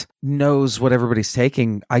that knows what everybody's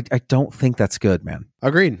taking, I don't think that's good, man.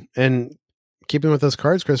 Agreed. And keeping with those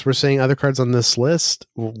cards, Chris, we're seeing other cards on this list,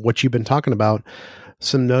 what you've been talking about.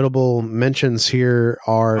 Some notable mentions here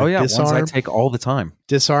are Disarm. Ones I take all the time.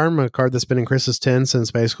 Disarm, a card that's been in Chris's 10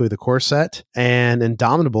 since basically the core set, and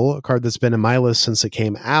Indomitable, a card that's been in my list since it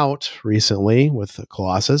came out recently with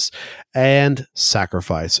Colossus, and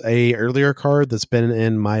Sacrifice, a earlier card that's been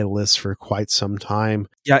in my list for quite some time.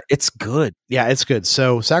 Yeah, it's good. Yeah, it's good.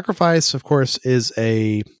 So Sacrifice, of course, is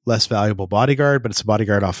a less valuable bodyguard, but it's a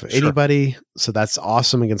bodyguard off of anybody. So that's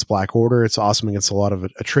awesome against Black Order. It's awesome against a lot of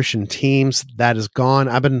attrition teams. That is gone.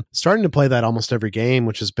 I've been starting to play that almost every game,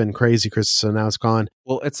 which has been crazy, Chris. So now it's gone.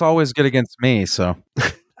 Well, it's always good against me, so.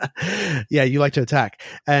 Yeah, you like to attack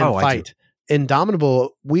and Oh, I fight.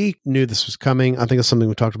 Indomitable, we knew this was coming. I think it's something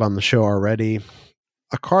we talked about on the show already.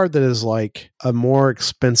 A card that is like a more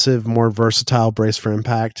expensive, more versatile Brace for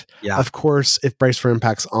Impact. Yeah. Of course, if Brace for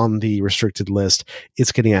Impact's on the restricted list,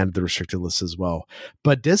 it's getting added to the restricted list as well.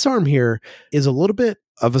 But Disarm here is a little bit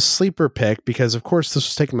of a sleeper pick because, of course, this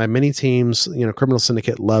was taken by many teams. You know, Criminal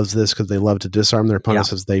Syndicate loves this because they love to disarm their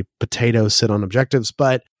opponents as they potato sit on objectives.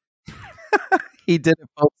 But He did it,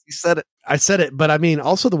 folks. He said it. I said it, but I mean,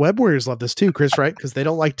 also the Web Warriors love this too, Chris, right? Because they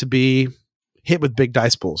don't like to be hit with big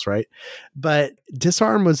dice pools, right? But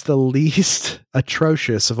Disarm was the least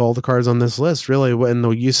atrocious of all the cards on this list, really, in the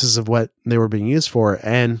uses of what they were being used for.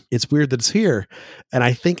 And it's weird that it's here. And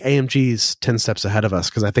I think AMG's 10 steps ahead of us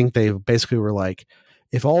because I think they basically were like,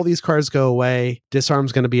 if all these cards go away,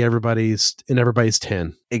 Disarm's going to be everybody's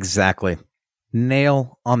 10. Exactly.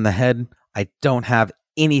 Nail on the head. I don't have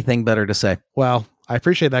anything better to say. Well, I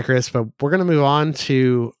appreciate that, Chris, but we're going to move on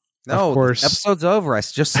to, of course. The episode's over. I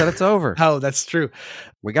just said it's over. Oh, that's true.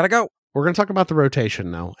 We got to go. We're going to talk about the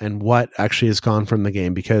rotation now and what actually has gone from the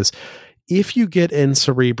game, because if you get in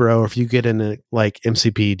Cerebro, or if you get in like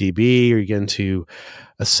MCP DB, or you get into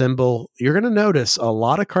Assemble, you're going to notice a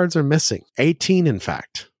lot of cards are missing. 18, in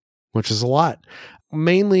fact, which is a lot.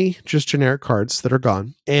 Mainly just generic cards that are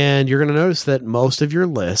gone. And you're going to notice that most of your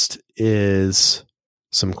list is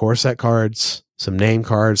some core set cards, some name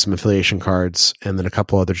cards, some affiliation cards, and then a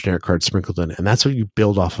couple other generic cards sprinkled in. And that's what you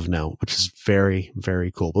build off of now, which is very,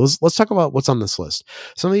 very cool. But let's talk about what's on this list.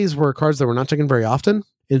 Some of these were cards that were not taken very often,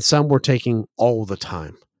 and some were taking all the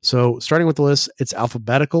time. So starting with the list, it's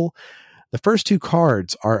alphabetical. The first two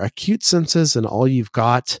cards are Acute Senses, and all you've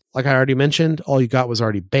got, like I already mentioned, all you got was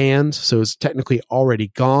already banned. So it's technically already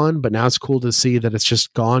gone, but now it's cool to see that it's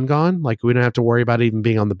just gone. Like we don't have to worry about it even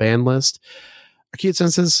being on the ban list. Acute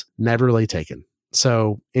Senses, never really taken.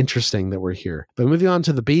 So interesting that we're here. But moving on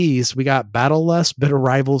to the Bs, we got Battle Lust, Bitter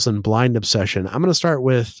Rivals, and Blind Obsession. I'm going to start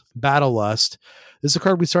with Battle Lust. This is a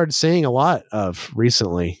card we started seeing a lot of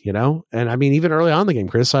recently, you know? And I mean, even early on in the game,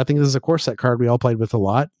 Chris. So I think this is a core set card we all played with a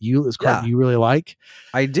lot. This card you really like.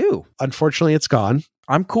 I do. Unfortunately, it's gone.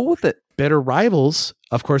 I'm cool with it. Bitter Rivals,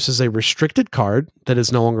 of course, is a restricted card that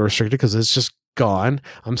is no longer restricted because it's just gone.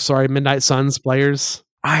 I'm sorry, Midnight Suns players.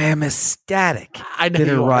 I am ecstatic. I know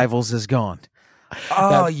Bitter you are. Rivals is gone.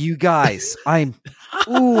 Oh, you guys. I'm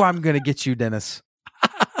going to get you, Dennis.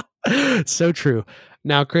 So true.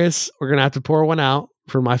 Now, Chris, we're going to have to pour one out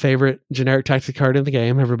for my favorite generic tactic card in the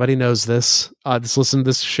game. Everybody knows this. Just listened to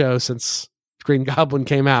this show since Green Goblin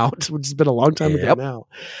came out, which has been a long time ago now.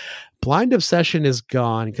 Blind Obsession is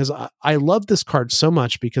gone because I love this card so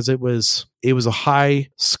much because it was a high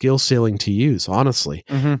skill ceiling to use, honestly.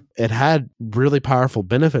 Mm-hmm. It had really powerful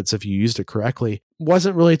benefits if you used it correctly.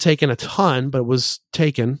 Wasn't really taken a ton, but was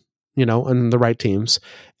taken, you know, on the right teams.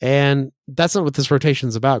 And that's not what this rotation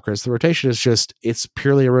is about, Chris. The rotation is just, it's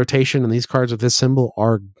purely a rotation, and these cards with this symbol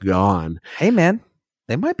are gone. Hey, man,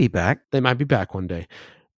 they might be back. They might be back one day.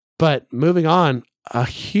 But moving on, a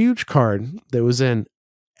huge card that was in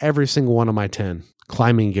every single one of my 10,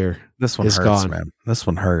 Climbing Gear. This one is hurts, gone. man. This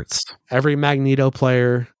one hurts. Every Magneto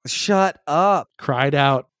player Shut up. cried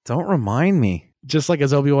out, Don't remind me. just like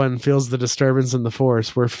as Obi-Wan feels the disturbance in the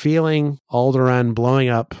Force, we're feeling Alderaan blowing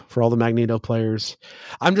up for all the Magneto players.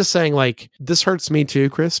 I'm just saying, like, this hurts me too,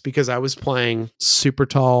 Chris, because I was playing Super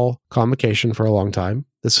Tall Convocation for a long time.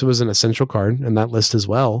 This was an essential card in that list as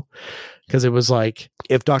well, because it was like,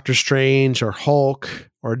 if Doctor Strange or Hulk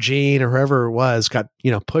or Jean or whoever it was got,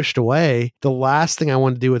 you know, pushed away, the last thing I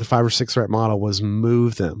wanted to do with a 5 or 6 threat model was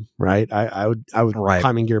move them, right? I would Right.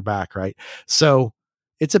 Climbing Gear back, right? So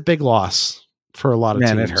it's a big loss for a lot of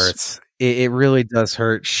teams. Man, it hurts. It really does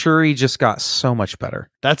hurt. Shuri just got so much better.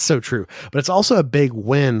 That's so true. But it's also a big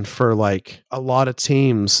win for like a lot of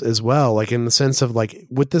teams as well. Like in the sense of like,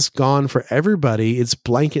 with this gone for everybody, it's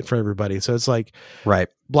blanket for everybody. So it's like, Right.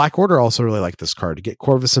 Black Order also really like this card to get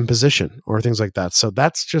Corvus in position or things like that. So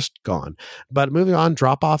that's just gone. But moving on,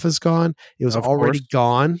 Drop Off is gone. It was Of already course.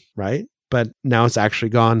 gone, right? But now it's actually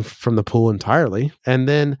gone from the pool entirely. And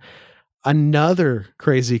then another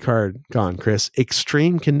crazy card gone, Chris,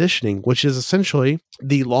 Extreme Conditioning, which is essentially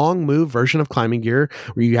the long move version of Climbing Gear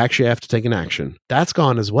where you actually have to take an action. That's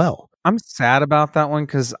gone as well. I'm sad about that one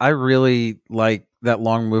because I really like that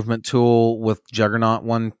long movement tool with Juggernaut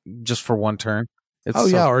one just for one turn. It's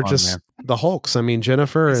or fun, just man. the Hulks. I mean,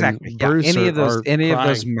 Jennifer Exactly. and Yeah, Bruce any of those are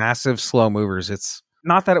crying. massive slow movers. It's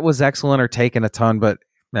not that it was excellent or taken a ton, but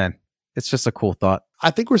man, it's just a cool thought.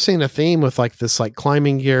 I think we're seeing a theme with like this, like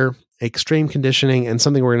Climbing Gear, Extreme Conditioning, and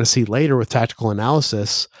something we're going to see later with Tactical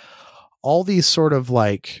Analysis. All these sort of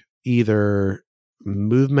like either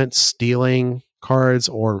movement stealing cards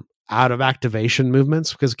or out of activation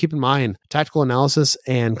movements, because keep in mind, tactical analysis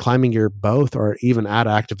and climbing gear both are even out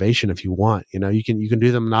of activation if you want. You know, you can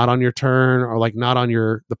do them not on your turn, or like not on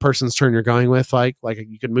the person's turn you're going with, like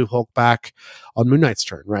you can move Hulk back on Moon Knight's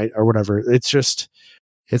turn, right? Or whatever. It's just,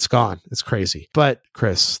 it's gone. It's crazy. But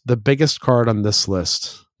Chris, the biggest card on this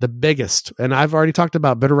list, the biggest, and I've already talked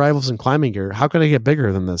about Bitter Rivals and climbing gear. How can I get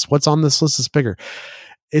bigger than this? What's on this list is bigger?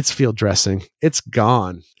 It's field dressing. It's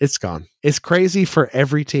gone. It's gone. It's crazy for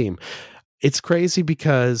every team. It's crazy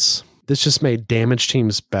because this just made damage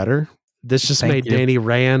teams better. This just made Danny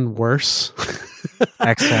Rand worse.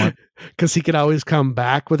 Excellent. Because he could always come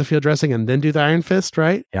back with a field dressing and then do the Iron Fist,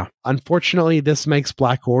 right? Yeah. Unfortunately, this makes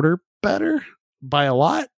Black Order better by a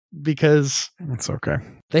lot, because it's okay.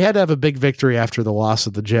 They had to have a big victory after the loss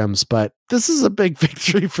of the gems, but this is a big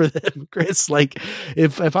victory for them, Chris. Like,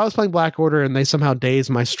 if I was playing Black Order and they somehow dazed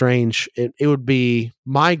my Strange, it would be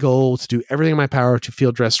my goal to do everything in my power to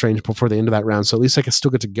field dress Strange before the end of that round, so at least I can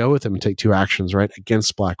still get to go with him and take 2 actions, right,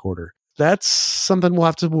 against Black Order. That's something we'll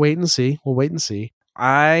have to wait and see. We'll wait and see.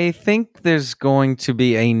 I think there's going to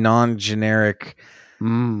be a non-generic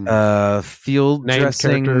field named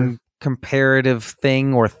dressing character. Comparative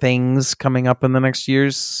thing or things coming up in the next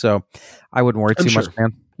years, so I wouldn't worry too much,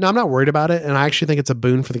 man. No, I'm not worried about it, and I actually think it's a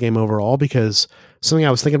boon for the game overall, because something I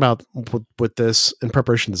was thinking about with this in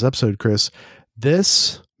preparation for this episode, Chris,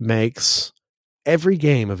 this makes every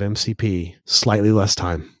game of MCP slightly less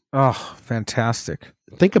time. Oh, fantastic.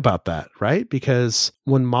 Think about that, right? Because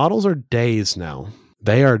when models are dazed now,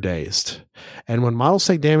 they are dazed. And when models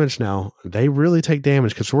take damage now, they really take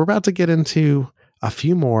damage, because we're about to get into a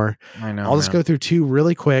few more. I know. I'll just go through 2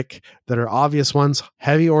 really quick that are obvious ones.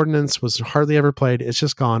 Heavy Ordnance was hardly ever played. It's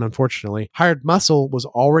just gone, unfortunately. Hired Muscle was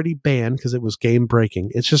already banned because it was game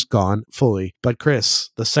breaking. It's just gone fully. But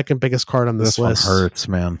Chris, the second biggest card on this list, one hurts,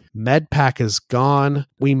 man. Med Pack is gone.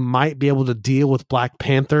 We might be able to deal with Black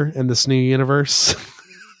Panther in this new universe.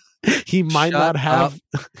 He might not have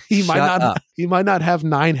he might not have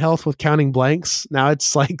 9 health with counting blanks. Now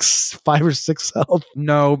it's like 5 or 6 health.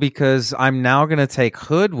 No, because I'm now going to take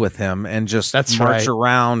Hood with him and just march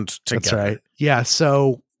around together. That's right. Yeah,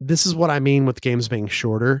 so this is what I mean with games being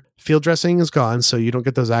shorter. Field dressing is gone, so you don't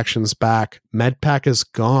get those actions back. Med Pack is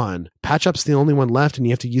gone. Patch Up's the only one left, and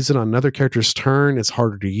you have to use it on another character's turn. It's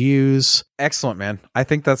harder to use. Excellent, man. I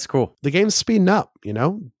think that's cool. The game's speeding up, you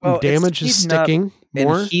know? Well, damage is sticking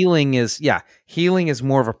more. And healing is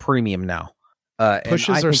more of a premium now.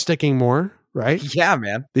 Pushes are sticking more, right? Yeah,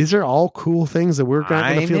 man. These are all cool things that we're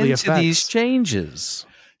going to feel the effects. These changes.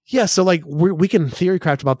 Yeah, so like we can theory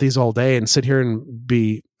craft about these all day and sit here and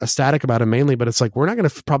be ecstatic about them mainly, but it's like we're not going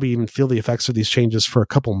to probably even feel the effects of these changes for a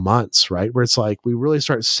couple months, right? Where it's like we really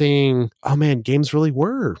start seeing, oh man, games really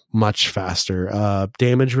were much faster.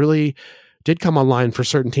 Damage really did come online for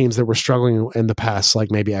certain teams that were struggling in the past,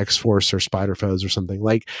 like maybe X-Force or Spider Foes or something.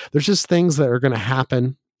 Like there's just things that are going to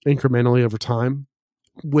happen incrementally over time,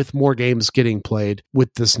 with more games getting played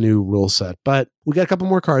with this new rule set. But we got a couple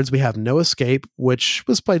more cards. We have No Escape, which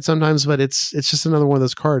was played sometimes, but it's just another one of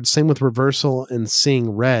those cards. Same with Reversal and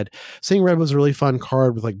Seeing Red. Seeing Red was a really fun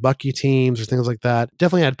card with like Bucky teams or things like that.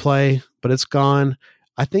 Definitely had play, but it's gone.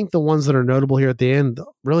 I think the ones that are notable here at the end,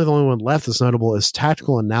 really the only one left that's notable is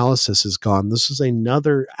Tactical Analysis is gone. This is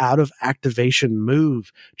another out of activation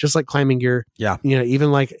move, just like Climbing Gear. Yeah. You know,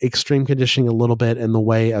 even like Extreme Conditioning a little bit in the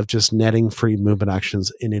way of just netting free movement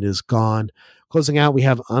actions, and it is gone. Closing out, we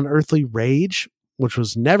have Unearthly Rage, which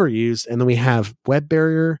was never used. And then we have Web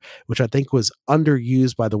Barrier, which I think was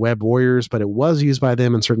underused by the Web Warriors, but it was used by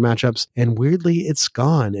them in certain matchups. And weirdly, it's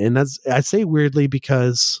gone. And I say weirdly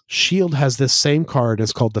because Shield has this same card.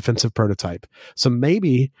 It's called Defensive Prototype. So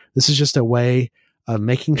maybe this is just a way of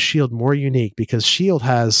making Shield more unique, because Shield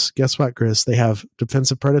has, guess what, Chris? They have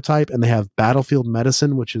Defensive Prototype and they have Battlefield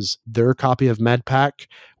Medicine, which is their copy of Med Pack,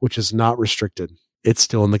 which is not restricted. It's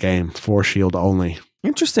still in the game for Shield only.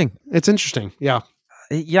 Interesting. It's interesting. Yeah.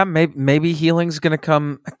 Yeah. Maybe healing's gonna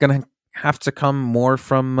have to come more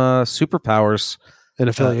from superpowers and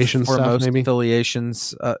affiliation for stuff. Most maybe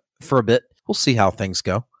affiliations for a bit. We'll see how things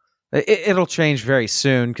go. It'll change very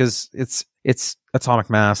soon because it's Atomic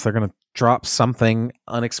Mass. They're gonna drop something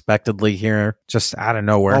unexpectedly here, just out of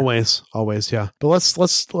nowhere. Always, yeah. But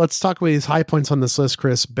let's talk about these high points on this list,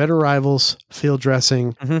 Chris. Better Rivals, Field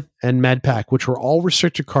Dressing, and Med Pack, which were all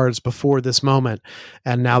restricted cards before this moment,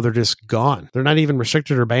 and now they're just gone. They're not even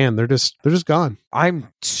restricted or banned. They're just gone. I'm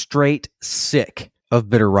straight sick of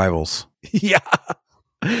Bitter Rivals. Yeah.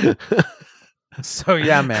 So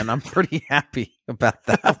yeah, man, I'm pretty happy about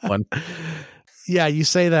that one. Yeah, you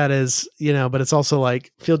say that as, but it's also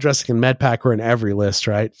like field dressing and med pack are in every list,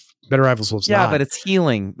 right? Better Rivals was Yeah, not. but it's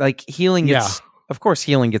healing. Like healing gets, of course,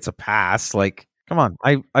 healing gets a pass. Like, come on,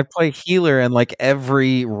 I play healer in like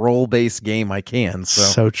every role-based game I can.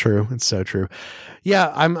 So true. It's so true.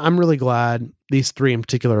 Yeah, I'm really glad these three in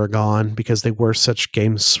particular are gone because they were such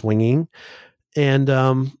game swinging. And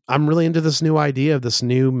I'm really into this new idea of this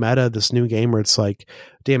new meta, this new game where it's like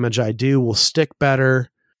damage I do will stick better.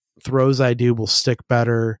 Throws I do will stick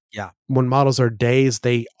better. Yeah. When models are dazed,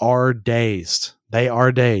 they are dazed. They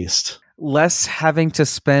are dazed. Less having to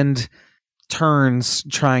spend turns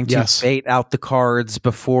trying to bait out the cards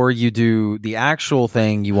before you do the actual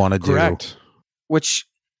thing you want to do. Correct. Which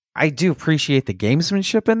I do appreciate the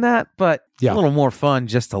gamesmanship in that, but a little more fun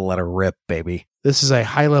just to let her rip, baby. This is a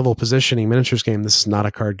high-level positioning miniatures game. This is not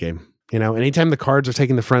a card game. Anytime the cards are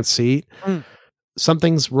taking the front seat,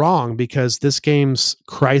 something's wrong because this game's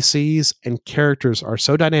crises and characters are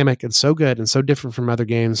so dynamic and so good and so different from other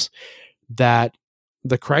games that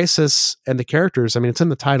the crisis and the characters, it's in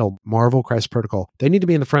the title, Marvel Crisis Protocol. They need to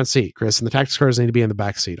be in the front seat, Chris, and the tactics cards need to be in the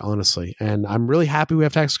back seat, honestly. And I'm really happy we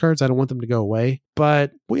have tactics cards. I don't want them to go away,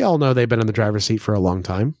 but we all know they've been in the driver's seat for a long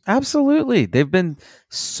time. Absolutely. They've been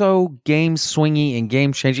so game swingy and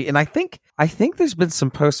game changing. And I think there's been some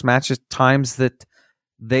post-match times that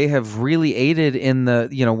they have really aided in the,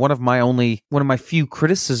 one of my few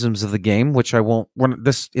criticisms of the game, which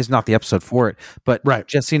this is not the episode for it, but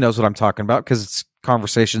Jesse knows what I'm talking about because it's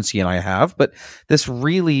conversations he and I have, but this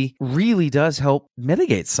really, really does help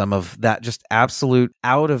mitigate some of that just absolute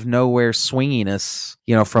out of nowhere swinginess,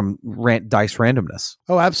 from dice randomness.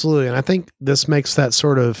 Oh, absolutely. And I think this makes that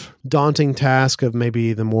sort of daunting task of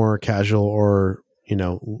maybe the more casual or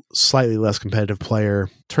slightly less competitive player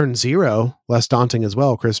turn zero less daunting as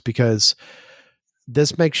well, Chris, because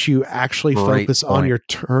this makes you actually focus on your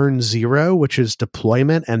turn zero, which is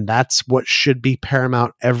deployment. And that's what should be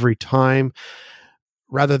paramount every time,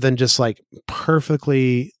 rather than just like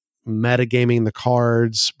perfectly metagaming the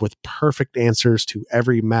cards with perfect answers to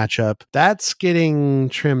every matchup. That's getting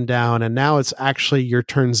trimmed down. And now it's actually your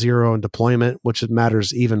turn zero and deployment, which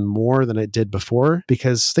matters even more than it did before.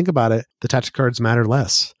 Because think about it, the tactic cards matter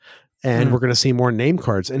less. And we're going to see more name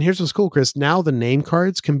cards. And here's what's cool, Chris. Now the name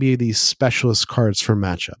cards can be these specialist cards for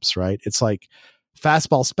matchups, right? It's like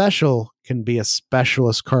fastball special can be a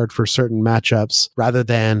specialist card for certain matchups rather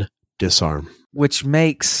than disarm. Which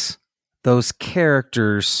makes those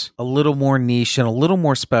characters a little more niche and a little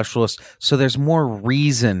more specialist. So there's more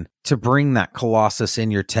reason to bring that Colossus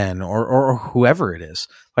in your 10 or whoever it is.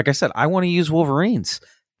 Like I said, I want to use Wolverines.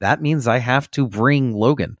 That means I have to bring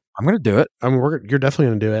Logan. I'm going to do it. You're definitely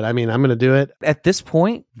going to do it. I'm going to do it. At this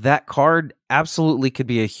point, that card absolutely could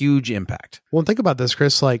be a huge impact. Well, think about this,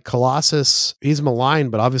 Chris. Like Colossus, he's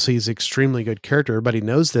maligned, but obviously he's an extremely good character. Everybody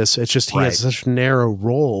knows this. It's just he has such a narrow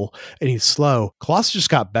role and he's slow. Colossus just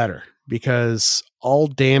got better because all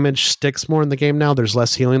damage sticks more in the game now. There's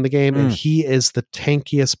less healing in the game, and he is the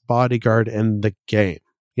tankiest bodyguard in the game.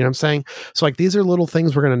 You know what I'm saying? So like these are little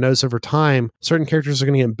things we're going to notice over time. Certain characters are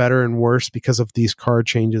going to get better and worse because of these card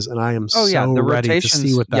changes, and I am the ready to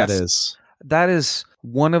see what that is. That is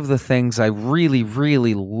one of the things I really,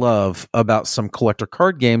 really love about some collector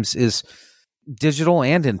card games is digital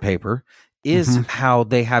and in paper is how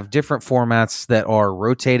they have different formats that are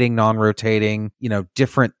rotating, non-rotating,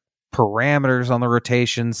 different parameters on the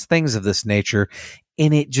rotations, things of this nature.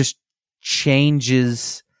 And it just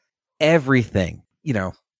changes everything,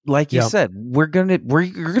 like you said, you're going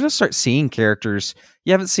to start seeing characters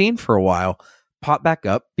you haven't seen for a while pop back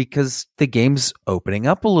up because the game's opening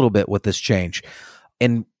up a little bit with this change.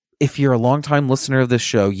 And if you're a longtime listener of this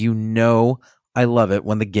show, I love it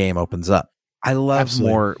when the game opens up. I love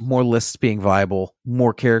more lists being viable,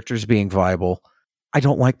 more characters being viable. I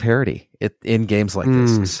don't like parity in games like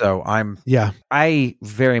this. So I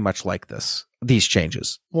very much like these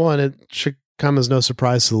changes. Well, and it should come as no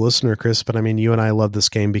surprise to the listener, Chris, but you and I love this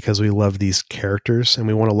game because we love these characters and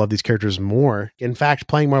we want to love these characters more. In fact,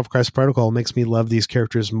 playing Marvel Crisis Protocol makes me love these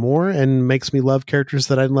characters more and makes me love characters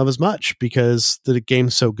that I didn't love as much because the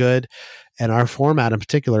game's so good and our format in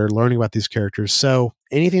particular, learning about these characters. So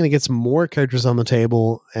anything that gets more characters on the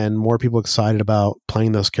table and more people excited about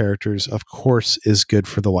playing those characters, of course, is good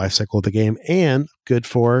for the life cycle of the game and good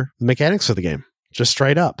for the mechanics of the game. Just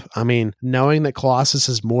straight up. Knowing that Colossus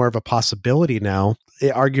is more of a possibility now,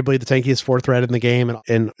 arguably the tankiest fourth threat in the game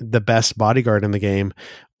and the best bodyguard in the game,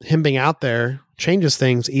 him being out there changes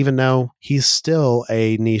things, even though he's still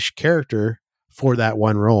a niche character for that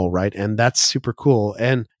one role, right? And that's super cool.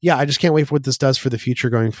 And yeah, I just can't wait for what this does for the future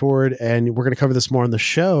going forward. And we're going to cover this more on the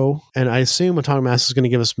show. And I assume Atomic Mass is going to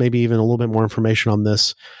give us maybe even a little bit more information on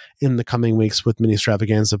this in the coming weeks with Mini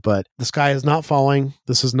Extravaganza. But the sky is not falling.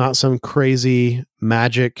 This is not some crazy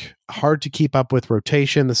magic, hard to keep up with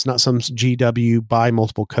rotation. This is not some GW buy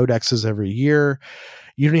multiple codexes every year.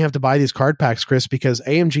 You don't even have to buy these card packs, Chris, because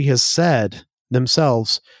AMG has said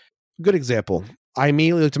themselves, good example. I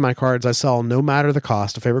immediately looked at my cards. I saw, no matter the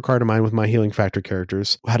cost, a favorite card of mine with my Healing Factor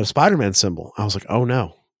characters had a Spider-Man symbol. I was like, oh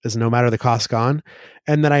no, is no matter the cost gone?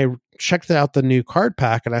 And then I checked out the new card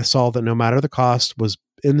pack and I saw that no matter the cost was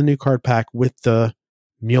in the new card pack with the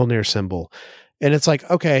Mjolnir symbol. And it's like,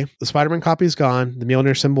 okay, the Spider-Man copy is gone. The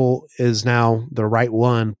Mjolnir symbol is now the right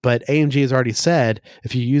one. But AMG has already said,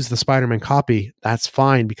 if you use the Spider-Man copy, that's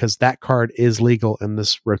fine because that card is legal in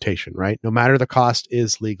this rotation, right? No matter the cost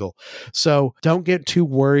is legal. So don't get too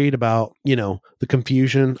worried about, the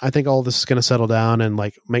confusion. I think all this is going to settle down and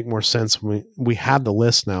like make more sense when we have the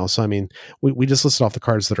list now. So, I mean, we just listed off the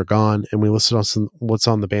cards that are gone and we listed off what's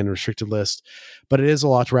on the banned and restricted list. But it is a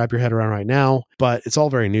lot to wrap your head around right now, but it's all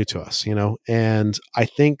very new to us, and I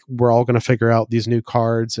think we're all going to figure out these new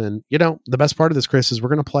cards. And, the best part of this, Chris, is we're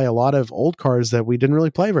going to play a lot of old cards that we didn't really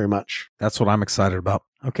play very much. That's what I'm excited about.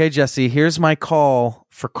 Okay, Jesse, here's my call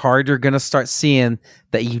for card you're going to start seeing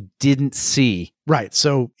that you didn't see. Right.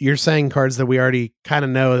 So you're saying cards that we already kind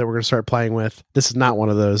of know that we're going to start playing with. This is not one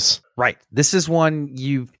of those. Right. This is one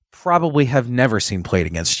you probably have never seen played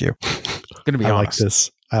against you. Going to be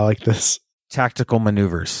honest. I like this. Tactical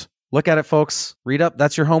maneuvers. Look at it, folks. Read up.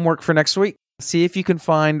 That's your homework for next week. See if you can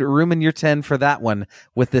find room in your 10 for that one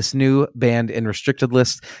with this new banned and restricted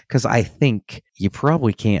list, because I think you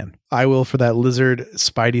probably can. I will for that Lizard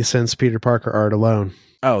Spidey Sense Peter Parker art alone.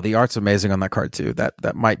 Oh, the art's amazing on that card too.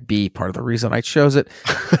 That might be part of the reason I chose it.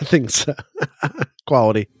 I think so.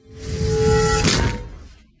 Quality.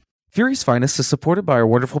 Fury's Finest is supported by our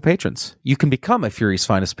wonderful patrons. You can become a Fury's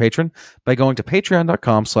Finest patron by going to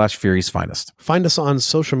patreon.com/Fury's Finest. Find us on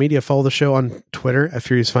social media. Follow the show on Twitter at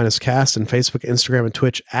Fury's Finest Cast and Facebook, Instagram, and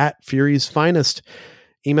Twitch at Fury's Finest.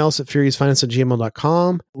 Email us at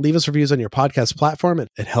furiousfinest@gmail.com. Leave us reviews on your podcast platform. It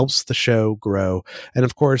helps the show grow. And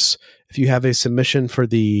of course, if you have a submission for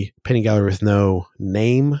the Painting Gallery with No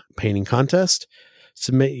Name painting contest,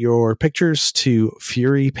 submit your pictures to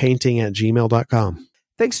furypainting@gmail.com.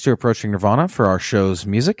 Thanks to Approaching Nirvana for our show's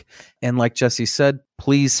music. And like Jesse said,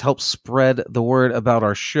 please help spread the word about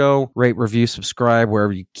our show. Rate, review, subscribe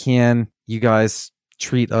wherever you can. You guys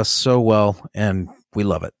treat us so well, and we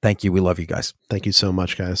love it. Thank you. We love you guys. Thank you so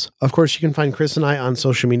much, guys. Of course, you can find Chris and I on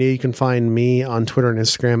social media. You can find me on Twitter and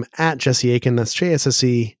Instagram at Jesse Aiken. That's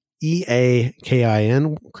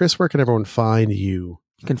JSSEAKIN. Chris, where can everyone find you?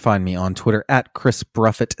 You can find me on Twitter at Chris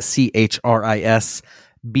Bruffett, CHRISBRUFFETT.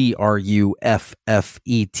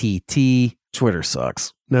 Twitter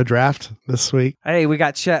sucks. No draft this week. Hey, we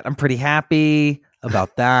got Chet. I'm pretty happy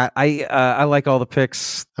about that. I like all the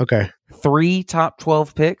picks. Okay. 3 top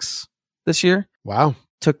 12 picks this year. Wow.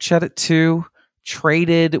 Took Chet at 2.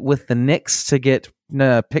 Traded with the Knicks to get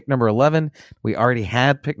pick number 11. We already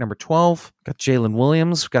had pick number 12. Got Jalen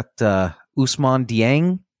Williams. Got Ousmane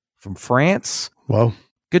Dieng from France. Whoa.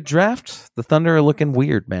 Good draft. The Thunder are looking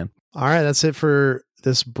weird, man. All right, that's it for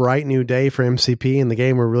this bright new day for MCP and the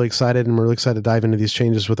game. We're really excited, and we're really excited to dive into these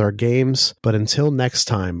changes with our games. But until next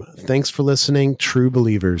time, thanks for listening, true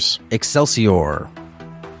believers. Excelsior.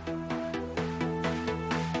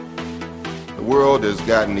 The world has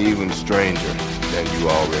gotten even stranger than you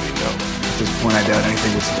already know. At this point, I doubt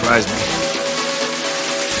anything would surprise me.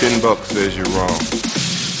 $10 says you're wrong.